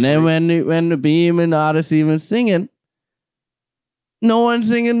 And then when the Bahamian artists even singing, no one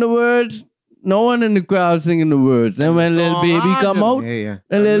singing the words. No one in the crowd singing the words. And when Lil song Baby hard, come out, Yeah.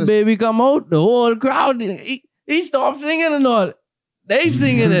 and Lil Baby come out, the whole crowd, he stopped singing and all. They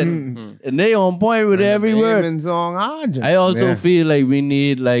singing it. And they on point with every word. Bahamian song Argent. I also Yeah. feel like we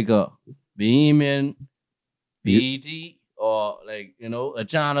need like a Bahamian BT or like, you know, a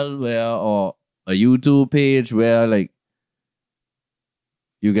channel where, or a YouTube page where like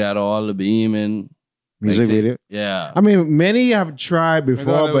you got all the Bahamian Music say- video. Yeah. I mean, many have tried I thought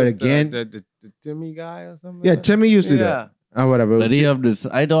before, it but was again, the Timmy guy or something. yeah, like that? Timmy used to do Yeah. that. Or whatever. But he have this,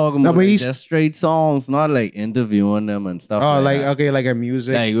 I talk No, about but like he's- just straight songs, not like interviewing them and stuff. Oh, like like, okay, like a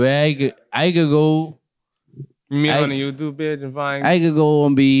music. that. Like where I could go, You mean I- on the YouTube page and find? I could go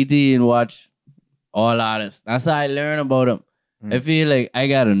on BET and watch all artists. That's how I learn about them. I feel like I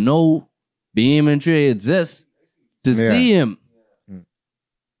gotta know Bahamian Trey exists to Yeah. see him.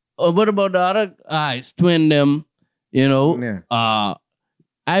 Or what about the other guys? Twin them, you know. Yeah.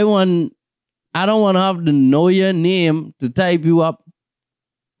 I don't want to have to know your name to type you up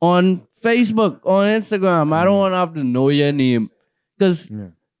on Facebook, on Instagram. I don't want to have to know your name because Yeah.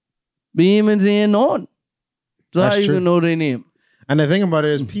 Bahamians ain't known. So That's how you true. gonna know their name? And the thing about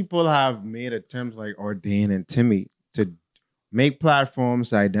it is, people have made attempts like Ordain and Timmy to make platforms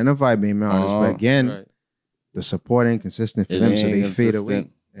to identify Bahamian artists. But again, Right. the support ain't consistent for It them, so ain't they fade away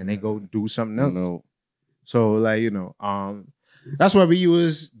consistent. and they go do something else. No. So, like, you know, that's why we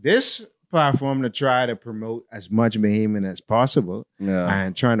use this platform to try to promote as much Bahamian as possible Yeah.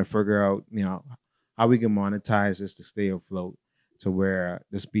 and trying to figure out, you know, how we can monetize this to stay afloat to where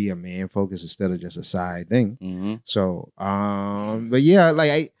this be a main focus instead of just a side thing. Mm-hmm. So, but yeah,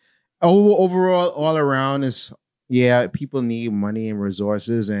 like overall, all around is, yeah, people need money and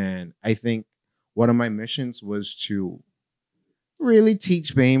resources. And I think one of my missions was to really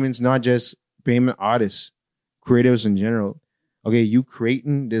teach Bahamians, not just Bahamian artists, creatives in general. Okay, you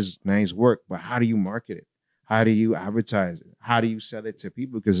creating this nice work, but how do you market it? How do you advertise it? How do you sell it to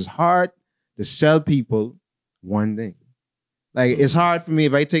people? Because it's hard to sell people one thing. Like, it's hard for me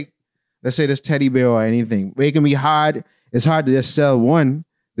if I take, let's say, this teddy bear or anything. It can be hard. It's hard to just sell one,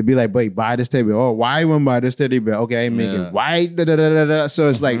 to be like, wait, buy this teddy bear. Oh, why you want to buy this teddy bear? Okay, I make it white. Da, da, da, da, da. So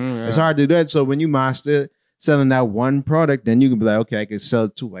it's like, it's hard to do that. So when you master selling that one product, then you can be like, okay, I can sell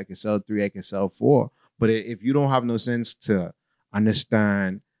 2, I can sell 3, I can sell 4. But if you don't have no sense to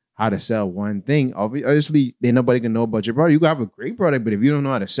understand how to sell one thing, obviously, then nobody can know about your product. You can have a great product, but if you don't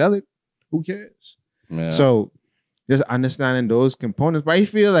know how to sell it, who cares? Yeah. So just understanding those components. But I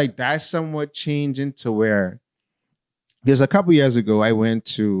feel like that's somewhat changing to where, because a couple years ago, I went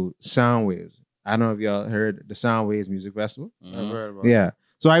to Soundwaves. I don't know if y'all heard the Soundwaves Music Festival. I've heard about it.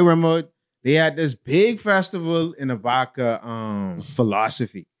 So I remember they had this big festival in Abaca,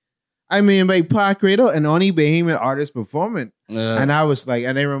 Philosophy. I mean, like Park Credo and only Bahamian artists performing. Yeah. And I was like,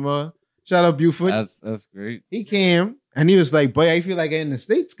 and I remember, shout out Buford. That's great. He came and he was like, boy, I feel like I'm in the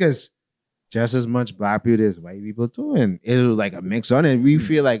States because just as much black people as white people too. And it was like a mix on it. We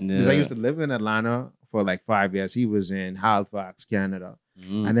feel like, because I used to live in Atlanta for like 5 years. He was in Halifax, Canada.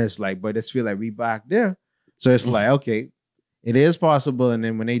 And it's like, but it's feel like we back there. So it's like, okay, it is possible. And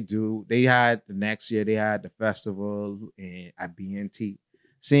then when they had the next year, they had the festival at BNT.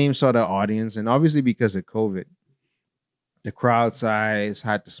 Same sort of audience. And obviously because of COVID, the crowd size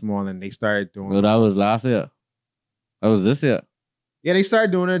had to small and they started doing Well, that was last year. That was this year. Yeah, they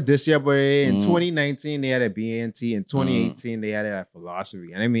started doing it this year, but in 2019, they had a BNT. In 2018, they had it at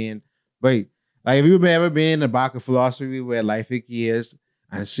Philosophy. And I mean, wait, like if you've ever been in the back of Philosophy where Life Hickey is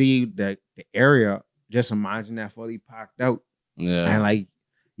and see the area, just imagine that fully packed out. Yeah. And like,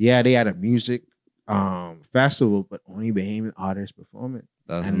 yeah, they had a music festival, but only Bahamian artists performing.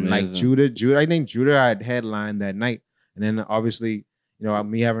 That's and amazing. Like Judah, I think Judah had headlined that night. And then obviously, you know,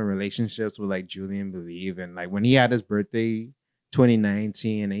 me having relationships with like Julian Believe. And like when he had his birthday,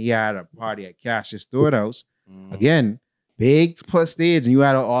 2019, and he had a party at Cash's Stewart House. Again, big plus stage, and you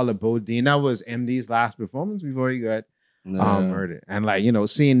had all the Bodine. That was MD's last performance before he got murdered. And like, you know,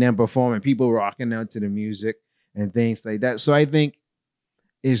 seeing them perform and people rocking out to the music and things like that. So I think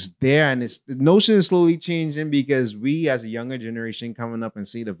it's there, and the notion is slowly changing because we as a younger generation coming up and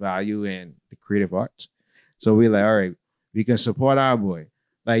see the value in the creative arts. So we're like, all right, we can support our boy.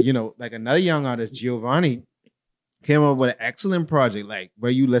 Like, you know, like another young artist, Giovanni, came up with an excellent project, like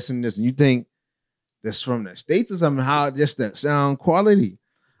where you listen to this and you think this from the States or something, how just the sound quality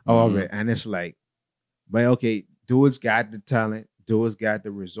of it. And it's like, but okay, dude's got the talent, dude's got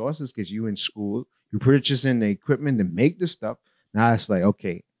the resources because you in school, you purchasing the equipment to make the stuff. Now it's like,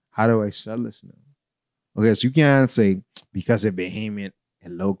 okay, how do I sell this now? Okay, so you can't say because it's Bahamian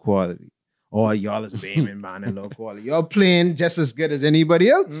and low quality. Or y'all is Bahamian man and low quality. Y'all playing just as good as anybody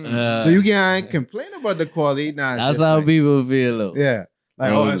else. So you can't complain about the quality. Nah, that's how like, people feel though. Yeah.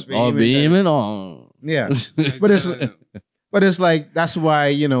 Like, it's Bahamian. Yeah. but it's like, that's why,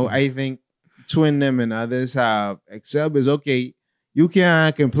 you know, I think Twin them and others have excelled is okay. You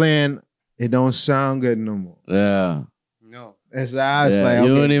can't complain. It don't sound good no more. Yeah. No. It's like, okay.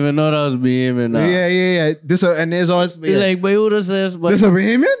 You don't even know that was Bahamian now. Yeah. And there's always you're like, but who does this? This a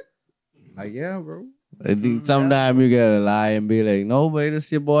Bahamian? Like, yeah, bro. I think sometimes you gotta lie and be like, no, but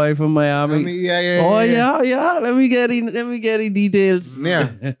this your boy from Miami. I mean, yeah. Oh, yeah. Let me get the details. Yeah.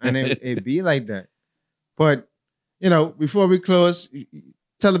 And it be like that. But, you know, before we close,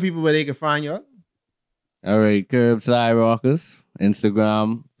 tell the people where they can find you. All right. Curbside Rockerz.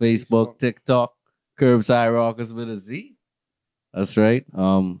 Instagram, Facebook, TikTok. Curbside Rockerz with a Z. That's right.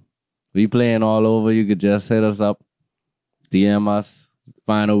 We playing all over. You could just hit us up, DM us,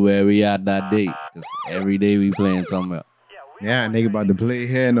 find out where we at that day. Because every day we playing somewhere. Yeah, and they about to play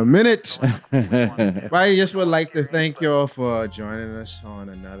here in a minute. But I just would like to thank y'all for joining us on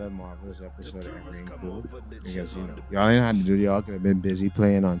another marvelous episode of Erryting Kool. Because, you know, y'all didn't have to do it. Y'all could have been busy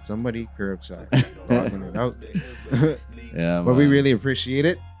playing on somebody curbside, rocking it out. Yeah, but we really appreciate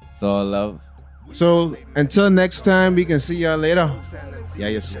it. It's all love. So until next time, we can see y'all later. Yeah,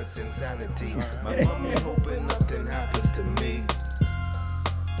 yes, sir. My mommy hoping nothing happens